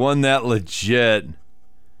 They won that legit.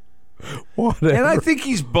 Whatever. And I think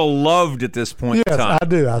he's beloved at this point in time. I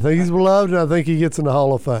do. I think he's beloved, and I think he gets in the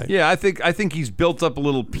Hall of Fame. Yeah, I think he's built up a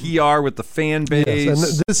little PR with the fan base.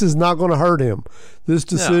 Yes, and this is not going to hurt him. This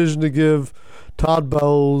decision to give Todd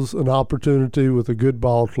Bowles an opportunity with a good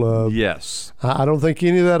ball club. Yes. I don't think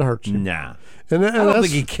any of that hurts him. Nah. And I don't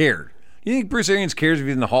think he cared. You think Bruce Arians cares if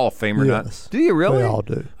he's in the Hall of Fame or not? Do you really? They all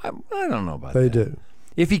do. I don't know about that. They do.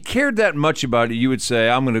 If he cared that much about it, you would say,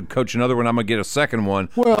 I'm going to coach another one. I'm going to get a second one.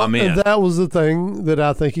 Well, I'm in. and that was the thing that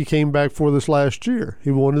I think he came back for this last year.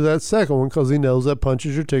 He wanted that second one because he knows that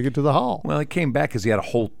punches your ticket to the Hall. Well, he came back because he had a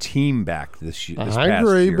whole team back this year. I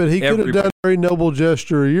agree, but he could have done a very noble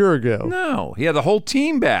gesture a year ago. No, he had the whole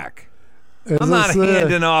team back. As I'm not I said,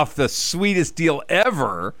 handing off the sweetest deal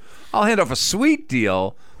ever. I'll hand off a sweet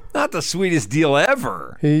deal, not the sweetest deal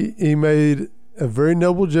ever. He made a very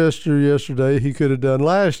noble gesture yesterday he could have done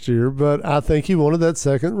last year, but I think he wanted that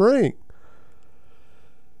second ring.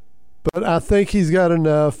 But I think he's got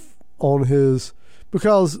enough on his,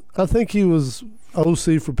 because I think he was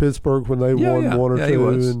OC for Pittsburgh when they won one or two, he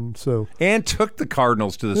was. and so and took the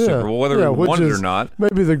Cardinals to the Super Bowl, whether he won it or not.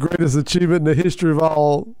 Maybe the greatest achievement in the history of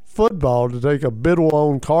all football, to take a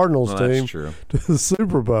bid-won Cardinals team to the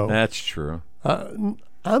Super Bowl. That's true.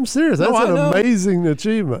 I'm serious. That's an amazing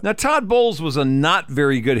achievement. Now, Todd Bowles was a not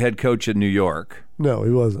very good head coach at New York. No,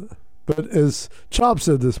 he wasn't. But as Chop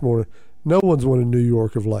said this morning, no one's won in New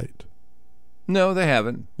York of late. No, they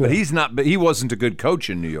haven't. But he's not. But he wasn't a good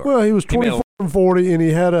coach in New York. Well, he was 24-40, and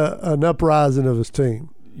he had an uprising of his team.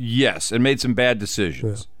 Yes, and made some bad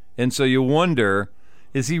decisions. Yeah. And so you wonder,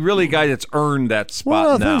 is he really a guy that's earned that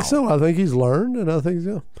spot now? I think so. I think he's learned, and I think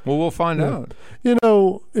so. Well, we'll find out. You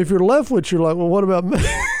know, if you're Leftwich, you're like, well, what about me?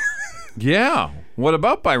 Yeah. What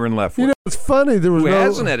about Byron Leftwich? You know, it's funny. There was who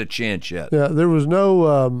hasn't had a chance yet. Yeah, there was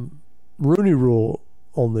no Rooney Rule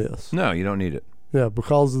on this. No, you don't need it. Yeah,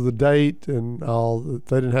 because of the date and all.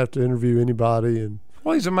 They didn't have to interview anybody. And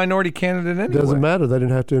well, he's a minority candidate anyway. It doesn't matter. They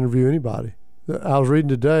didn't have to interview anybody. I was reading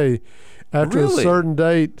today, after a certain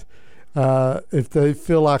date, if they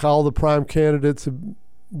feel like all the prime candidates have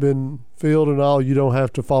been filled and all, you don't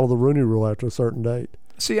have to follow the Rooney Rule after a certain date.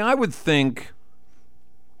 See, I would think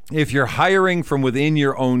if you're hiring from within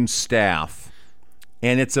your own staff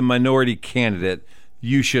and it's a minority candidate,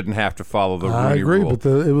 you shouldn't have to follow the Rooney Rule. I agree,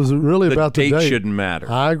 but it was really about the date. The date shouldn't matter.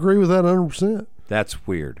 I agree with that 100%. That's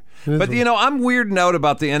weird. But, you know, I'm weirding out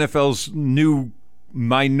about the NFL's new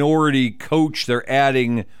minority coach they're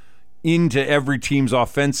adding into every team's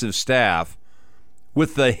offensive staff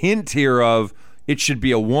with the hint here of it should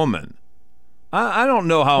be a woman. I don't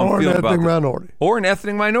know how I'm feeling about that. Or an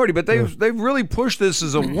ethnic minority. But they've really pushed this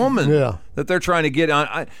as a woman that they're trying to get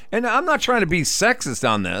on. And I'm not trying to be sexist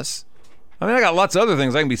on this. I mean, I got lots of other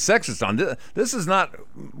things I can be sexist on. This is not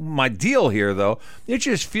my deal here, though. It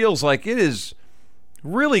just feels like it is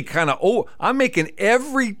really kind of, I'm making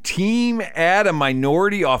every team add a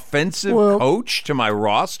minority offensive coach to my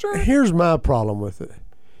roster? Here's my problem with it.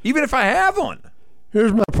 Even if I have one.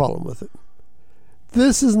 Here's my problem with it.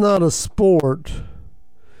 This is not a sport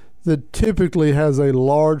that typically has a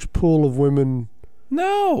large pool of women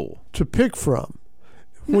to pick from.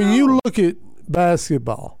 When you look at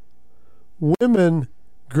basketball, women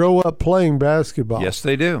grow up playing basketball. Yes,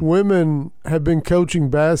 they do. Women have been coaching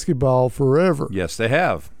basketball forever. Yes, they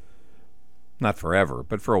have. Not forever,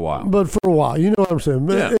 but for a while. But for a while. You know what I'm saying?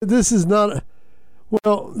 Yeah. This is not...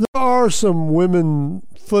 Well, there are some women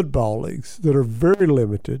football leagues that are very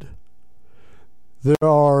limited. There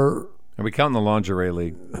are... Are we counting the lingerie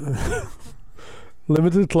league?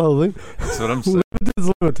 Limited clothing. That's what I'm saying. Limited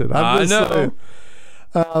is limited. I'm just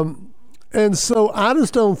saying. And so I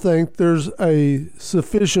just don't think there's a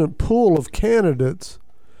sufficient pool of candidates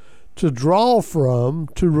to draw from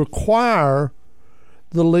to require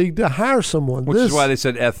the league to hire someone. Which is why they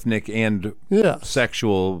said ethnic and Yes.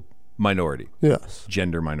 sexual minority. Yes.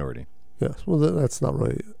 Gender minority. Yes. Well, that's not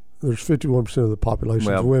right. There's 51% of the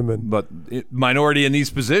population is women. But minority in these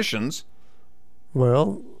positions.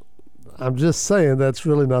 Well, I'm just saying that's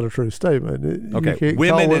really not a true statement. Okay,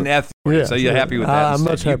 women and ethnic. Yes, so you're happy with that? I'm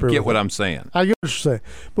much happier. You get with what that. I'm saying. I get what you're saying.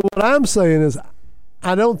 But what I'm saying is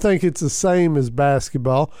I don't think it's the same as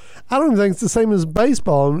basketball. I don't even think it's the same as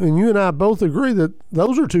baseball. And you and I both agree that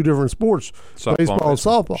those are two different sports, baseball and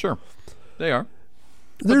softball. Sure, they are.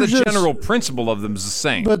 But the general principle of them is the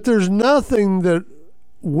same. But there's nothing that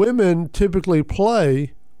women typically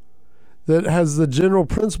play that has the general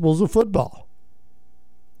principles of football.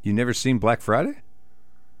 You never seen Black Friday?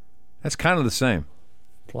 That's kind of the same.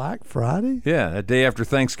 Black Friday? Yeah, that day after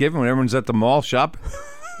Thanksgiving when everyone's at the mall shopping.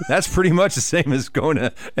 That's pretty much the same as going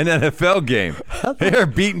to an NFL game. They're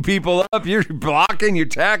beating people up. You're blocking. You're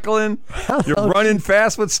tackling. You're running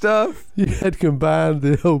fast with stuff. You had combined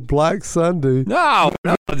the old Black Sunday. No.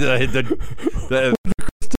 No.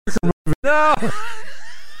 No.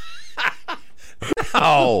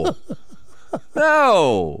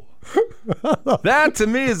 No. That to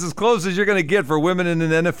me is as close as you're going to get for women in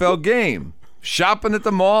an NFL game. Shopping at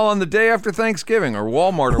the mall on the day after Thanksgiving or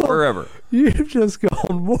Walmart or wherever. You've just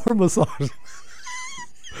gone more misogyny.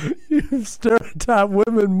 You stereotype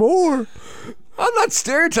women more. I'm not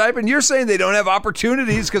stereotyping. You're saying they don't have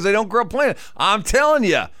opportunities because they don't grow up playing. I'm telling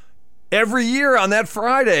you, every year on that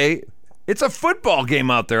Friday, it's a football game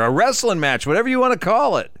out there, a wrestling match, whatever you want to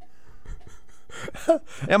call it.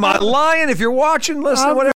 Am I lying? If you're watching,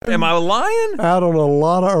 listen, whatever. Am I lying? Out on a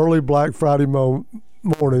lot of early Black Friday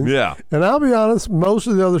mornings. Yeah. And I'll be honest, most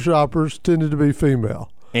of the other shoppers tended to be female.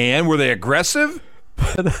 And were they aggressive?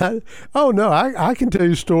 But I can tell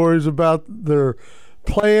you stories about their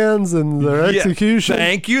plans and their execution.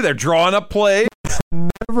 Thank you. They're drawing up plays.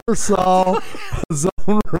 Never saw a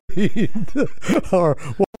zone read or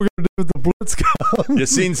what we're going to do with the blitz come. You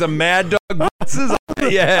seen some Mad Dog blitzes?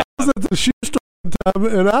 Yeah. I was at the shoe store one time,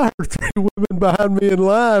 and I heard 3 women behind me in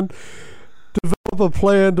line develop a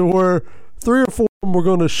plan to where 3 or 4 of them were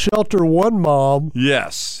going to shelter one mom.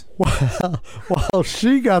 Yes. While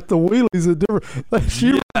she got the wheelies at different.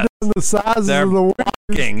 She was doing the sizes They're of the wheelies.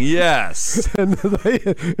 blocking, yes. And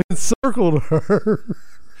they encircled her.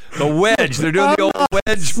 The wedge. They're doing the old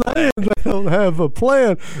wedge saying they don't have a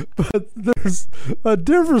plan, but there's a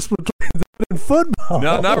difference between that and football.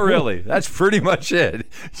 No, not really. That's pretty much it.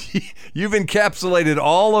 You've encapsulated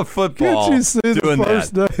all of football. Can't you see doing the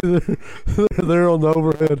first day they're there on the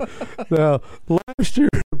overhead? Now, last year,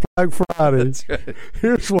 Black Friday,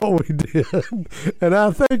 here's what we did, and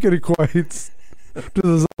I think it equates to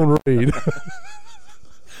the zone read.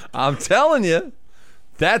 I'm telling you.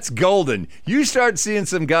 That's golden. You start seeing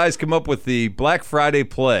some guys come up with the Black Friday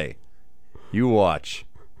play. You watch.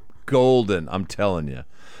 Golden, I'm telling you.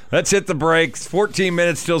 Let's hit the brakes. 14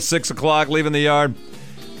 minutes till 6 o'clock, leaving the yard.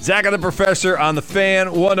 Zach and the Professor on the Fan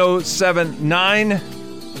 107.9.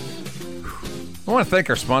 I want to thank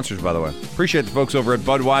our sponsors, by the way. Appreciate the folks over at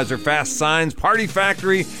Budweiser, Fast Signs, Party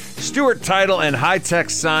Factory, Stewart Title, and High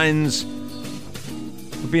Tech Signs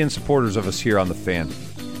for being supporters of us here on the Fan.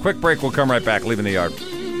 Quick break. We'll come right back. Leaving the yard.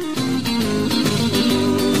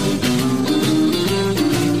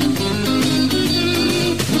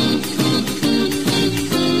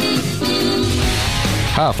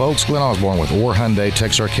 Hi folks, Glenn Osborne with Orr Hyundai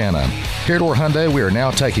Texarkana. Here at Orr Hyundai, we are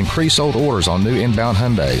now taking pre-sold orders on new inbound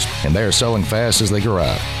Hyundais, and they are selling fast as they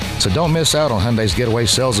arrive. So don't miss out on Hyundai's Getaway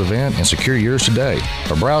Sales event and secure yours today.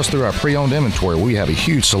 Or browse through our pre-owned inventory where we have a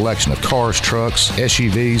huge selection of cars, trucks,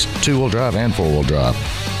 SUVs, 2-wheel drive, and 4-wheel drive,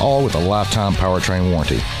 all with a lifetime powertrain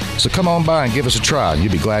warranty. So come on by and give us a try, and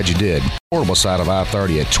you'll be glad you did. Affordable side of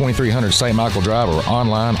I-30 at 2300 St. Michael Drive or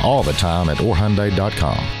online all the time at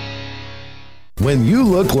orhyundai.com. When you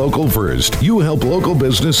look local first, you help local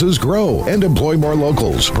businesses grow and employ more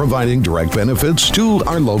locals, providing direct benefits to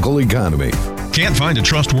our local economy. Can't find a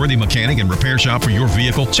trustworthy mechanic and repair shop for your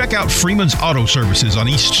vehicle? Check out Freeman's Auto Services on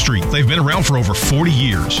East Street. They've been around for over 40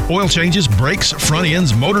 years. Oil changes, brakes, front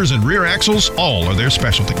ends, motors, and rear axles, all are their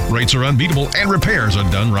specialty. Rates are unbeatable and repairs are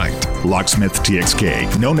done right. Locksmith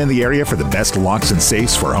TXK, known in the area for the best locks and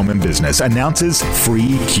safes for home and business, announces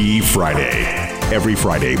Free Key Friday. Every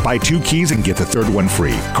Friday, buy 2 keys and get the 3rd one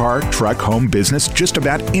free. Car, truck, home, business, just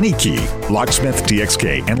about any key. Locksmith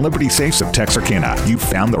TXK and Liberty Safes of Texarkana. You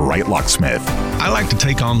found the right locksmith. I like to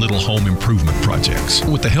take on little home improvement projects.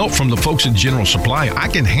 With the help from the folks in General Supply, I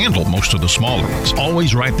can handle most of the smaller ones.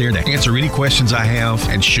 Always right there to answer any questions I have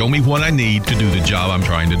and show me what I need to do the job I'm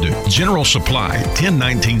trying to do. General Supply,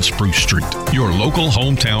 1019 Spruce Street, your local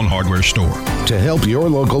hometown hardware store. To help your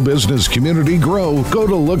local business community grow, go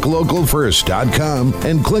to looklocalfirst.com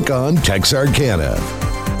and click on Texarkana.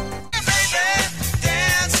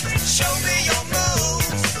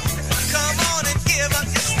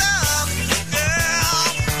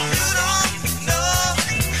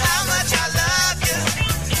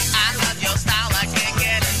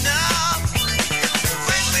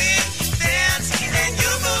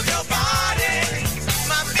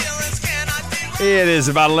 It is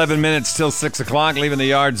about 11 minutes till 6 o'clock. Leaving the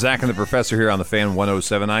yard. Zach and the Professor here on the Fan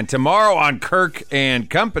 107.9. Tomorrow on Kirk and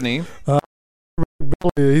Company.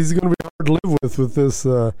 Billy, he's going to be hard to live with this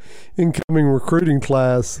incoming recruiting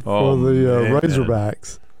class for the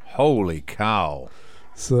Razorbacks. Holy cow.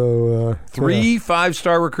 So 3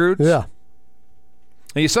 5-star recruits? Yeah.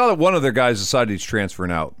 And you saw that one of their guys decided he's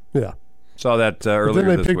transferring out. Yeah. Saw that earlier then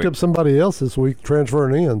they this picked week. up somebody else this week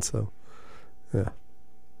transferring in. So, yeah.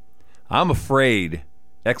 I'm afraid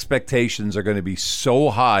expectations are going to be so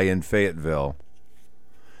high in Fayetteville.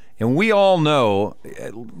 And we all know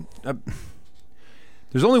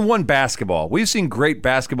there's only one basketball. We've seen great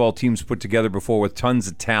basketball teams put together before with tons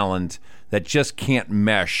of talent that just can't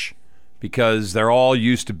mesh because they're all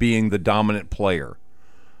used to being the dominant player.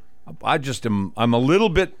 I'm a little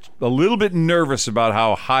bit nervous about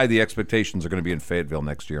how high the expectations are going to be in Fayetteville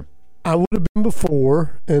next year. I would have been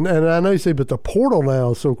before, and I know you say, but the portal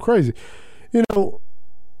now is so crazy. You know,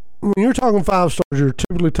 when you're talking 5 stars, you're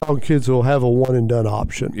typically talking kids who will have a one and done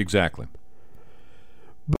option. Exactly.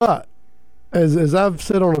 But as I've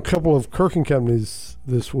said on a couple of Kirk & Companies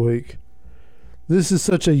this week, this is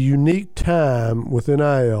such a unique time with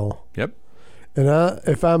NIL. Yep. And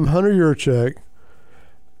if I'm Hunter Yurchek,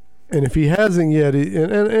 and if he hasn't yet,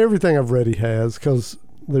 and everything I've read he has, because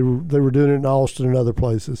they were doing it in Austin and other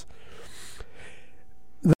places,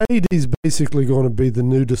 the AD is basically going to be the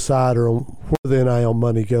new decider on where the NIL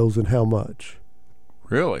money goes and how much.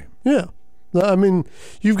 Really? Yeah. I mean,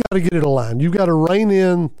 you've got to get it aligned. You've got to rein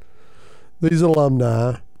in these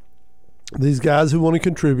alumni, these guys who want to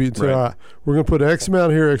contribute. Say, all right, we're going to put X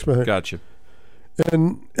amount here, X amount here. Gotcha.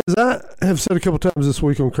 And as I have said a couple times this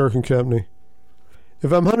week on Kirk & Company,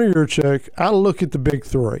 if I'm Hunter Yurchek, I look at the big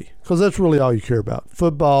 3 because that's really all you care about: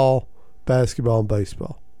 football, basketball, and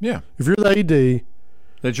baseball. Yeah. If you're the AD,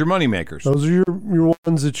 that's your money makers. Those are your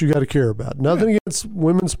ones that you got to care about. Nothing against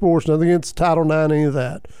women's sports, nothing against Title IX, any of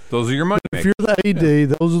that. Those are your money If makers. you're the AD,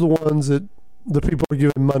 those are the ones that the people are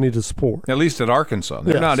giving money to support. At least at Arkansas.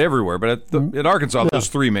 They're Yes. not everywhere, but at Arkansas, those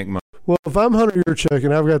 3 make money. Well, if I'm Hunter Yurchek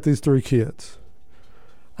and I've got these 3 kids,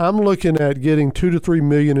 I'm looking at getting $2 to $3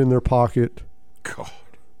 million in their pocket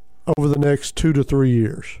over the next 2 to 3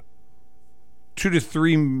 years. $2 to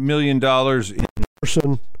 $3 million in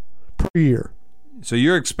person per year. So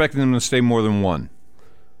you're expecting them to stay more than one?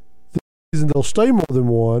 The reason they'll stay more than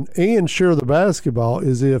one and share the basketball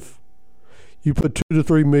is if you put $2 to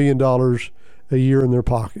 $3 million a year in their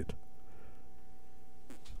pocket.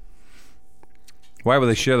 Why would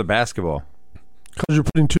they share the basketball? Because you're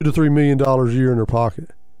putting $2 to $3 million a year in their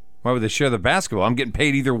pocket. Why would they share the basketball? I'm getting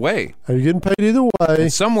paid either way. Are you getting paid either way?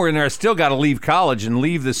 And somewhere in there, I still got to leave college and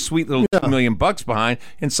leave this sweet little $2 million behind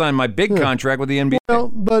and sign my big contract with the NBA. Well,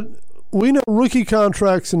 but we know rookie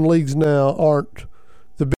contracts in leagues now aren't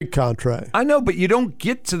the big contract. I know, but you don't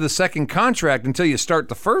get to the second contract until you start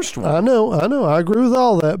the first one. I know. I agree with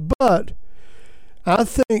all that. But I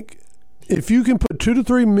think if you can put $2 to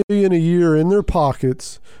 $3 million a year in their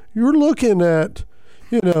pockets, you're looking at,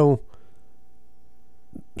 $6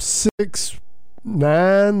 to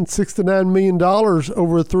 $9 million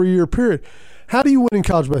over a 3-year period. How do you win in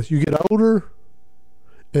college basketball? You get older,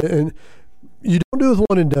 and you don't do it with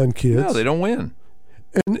one and done kids. No, they don't win.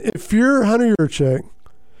 And if you're Hunter Yurchek,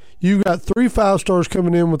 you've got 3 5-stars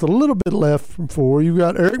coming in with a little bit left from 4. You've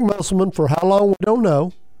got Eric Musselman for how long we don't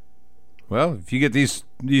know. Well, if you get these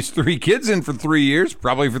 3 kids in for 3 years,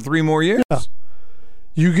 probably for 3 more years. Yeah.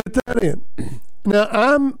 You get that in. Now,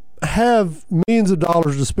 I have millions of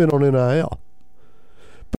dollars to spend on NIL.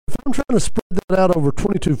 But if I'm trying to spread that out over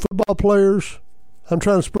 22 football players, I'm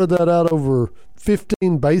trying to spread that out over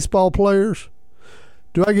 15 baseball players,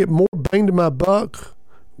 do I get more bang to my buck,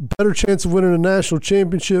 better chance of winning a national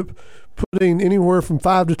championship, putting anywhere from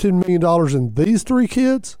 $5 to $10 million in these 3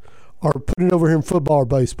 kids, or putting it over here in football or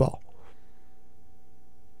baseball?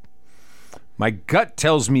 My gut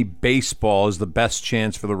tells me baseball is the best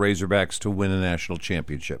chance for the Razorbacks to win a national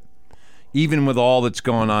championship, even with all that's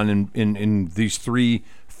going on in these 3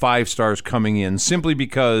 5-stars coming in, simply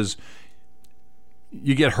because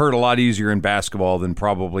you get hurt a lot easier in basketball than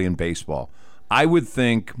probably in baseball. I would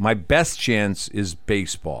think my best chance is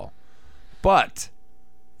baseball, but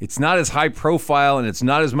it's not as high profile and it's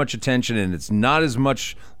not as much attention and it's not as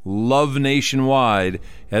much love nationwide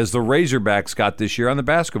as the Razorbacks got this year on the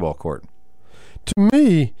basketball court. To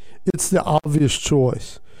me, it's the obvious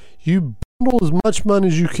choice. You bundle as much money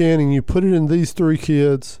as you can and you put it in these 3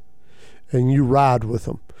 kids and you ride with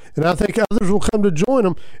them. And I think others will come to join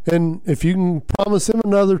them. And if you can promise them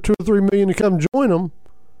another $2 or $3 million to come join them,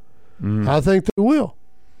 I think they will.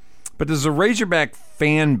 But does the Razorback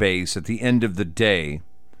fan base at the end of the day,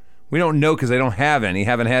 we don't know because they don't have any,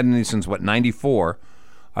 haven't had any since, 94.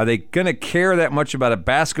 Are they going to care that much about a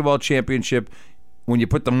basketball championship when you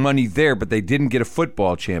put the money there, but they didn't get a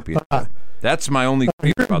football championship? That's my only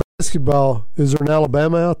fear about basketball. Is there an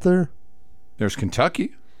Alabama out there? There's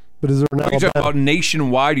Kentucky. But is there an Are you Alabama? talking about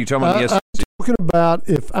nationwide? Are you talking about the SEC? I'm talking about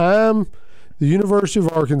if I'm the University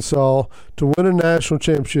of Arkansas to win a national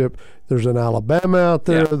championship, there's an Alabama out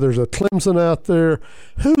there. Yeah. There's a Clemson out there.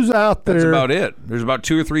 Who's out there? That's about it. There's about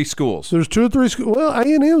 2 or 3 schools. There's 2 or 3 schools. Well,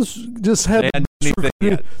 A&M's just had They hadn't done anything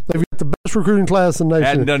yet. They've got the best recruiting class in the nation.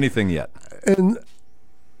 Hadn't done anything yet. And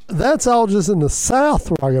that's all just in the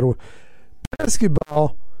South where I got to win.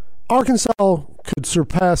 Basketball, Arkansas could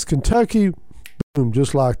surpass Kentucky, boom,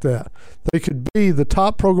 just like that. They could be the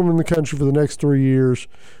top program in the country for the next 3 years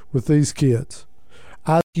with these kids.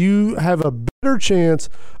 You have a better chance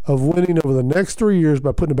of winning over the next 3 years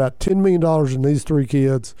by putting about $10 million in these three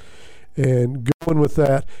kids and going with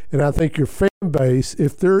that. And I think your fan base,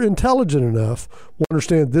 if they're intelligent enough, will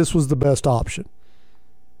understand this was the best option.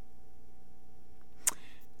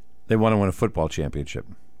 They want to win a football championship.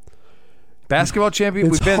 Basketball champion,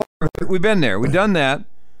 we've been there. We've done that.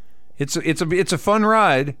 It's a fun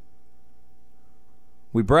ride.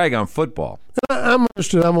 We brag on football. I'm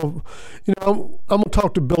interested. I'm gonna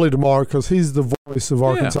talk to Billy tomorrow because he's the voice of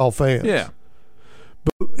Arkansas fans. Yeah.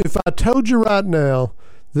 But if I told you right now,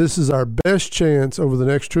 this is our best chance over the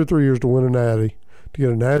next 2 or 3 years to win a natty, to get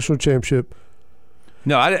a national championship.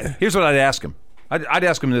 No, here's what I'd ask him. I'd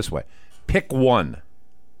ask him this way: pick one.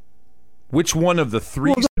 Which one of the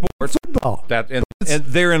three sports? Football. And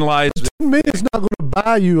therein lies. $10 million is not going to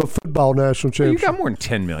buy you a football national championship. You got more than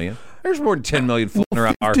 $10 million. There's more than $10 million floating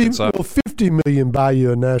around Arkansas. Will $50 million buy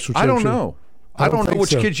you a national championship? I don't know. I don't know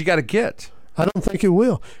which kids you got to get. I don't think it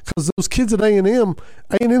will, because those kids at A&M's going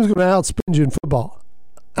to outspend you in football.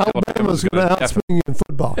 Alabama's going to outspend you in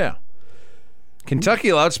football. Yeah.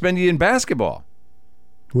 Kentucky will outspend you in basketball.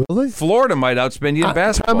 Will they? Florida might outspend you in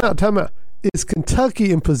basketball. Time out. Is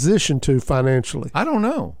Kentucky in position to financially? I don't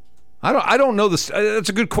know. I don't know this. That's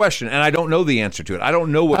a good question, and I don't know the answer to it. I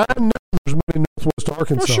don't know what. I know there's money in Northwest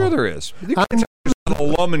Arkansas. Well, sure there is. There's an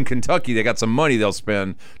alum in Kentucky. They got some money they'll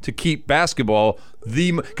spend to keep basketball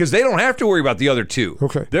because they don't have to worry about the other two.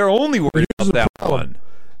 Okay, they're only worried about that one.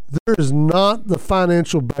 There is not the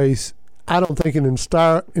financial base, I don't think, in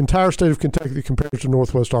the entire state of Kentucky that compares to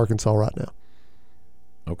Northwest Arkansas right now.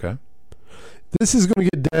 Okay. This is going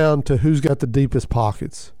to get down to who's got the deepest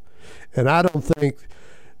pockets. And I don't think,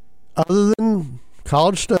 other than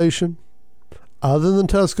College Station, other than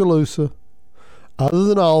Tuscaloosa, other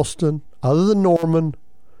than Austin, other than Norman,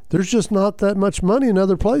 there's just not that much money in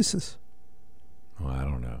other places. Well, I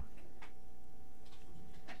don't know.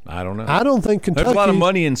 I don't think Kentucky. There's a lot of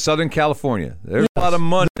money in Southern California. There's a lot of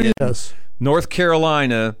money in North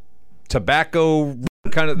Carolina, tobacco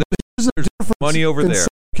kind of. There's money over there.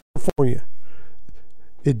 California.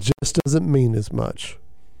 It just doesn't mean as much.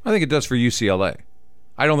 I think it does for UCLA.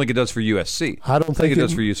 I don't think it does for USC. I don't think it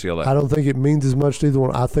does for UCLA. I don't think it means as much to either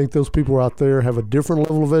one. I think those people out there have a different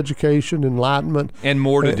level of education, enlightenment, and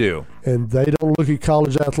more to do. And they don't look at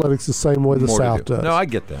college athletics the same way the South does. No, I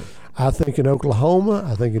get that. I think in Oklahoma,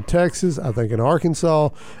 I think in Texas, I think in Arkansas,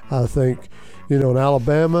 I think in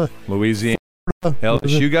Alabama, Louisiana.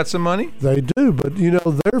 LSU got some money? They do, but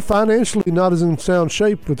they're financially not as in sound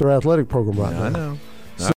shape with their athletic program right now. I know.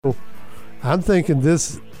 So I'm thinking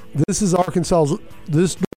this is Arkansas's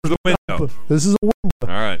this is a window. This is a window. All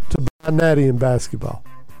right. To buy natty in basketball.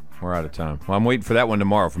 We're out of time. Well, I'm waiting for that one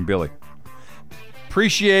tomorrow from Billy.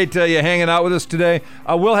 Appreciate you hanging out with us today.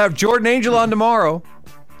 We'll have Jordan Angel on tomorrow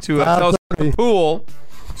to tell us about the pool,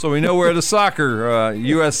 so we know where the soccer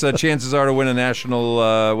U.S. Chances are to win a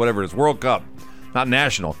national whatever it is, World Cup. Not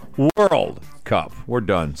national, World Cup. We're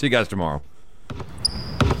done. See you guys tomorrow.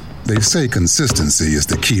 They say consistency is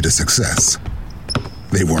the key to success.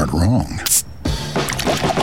 They weren't wrong.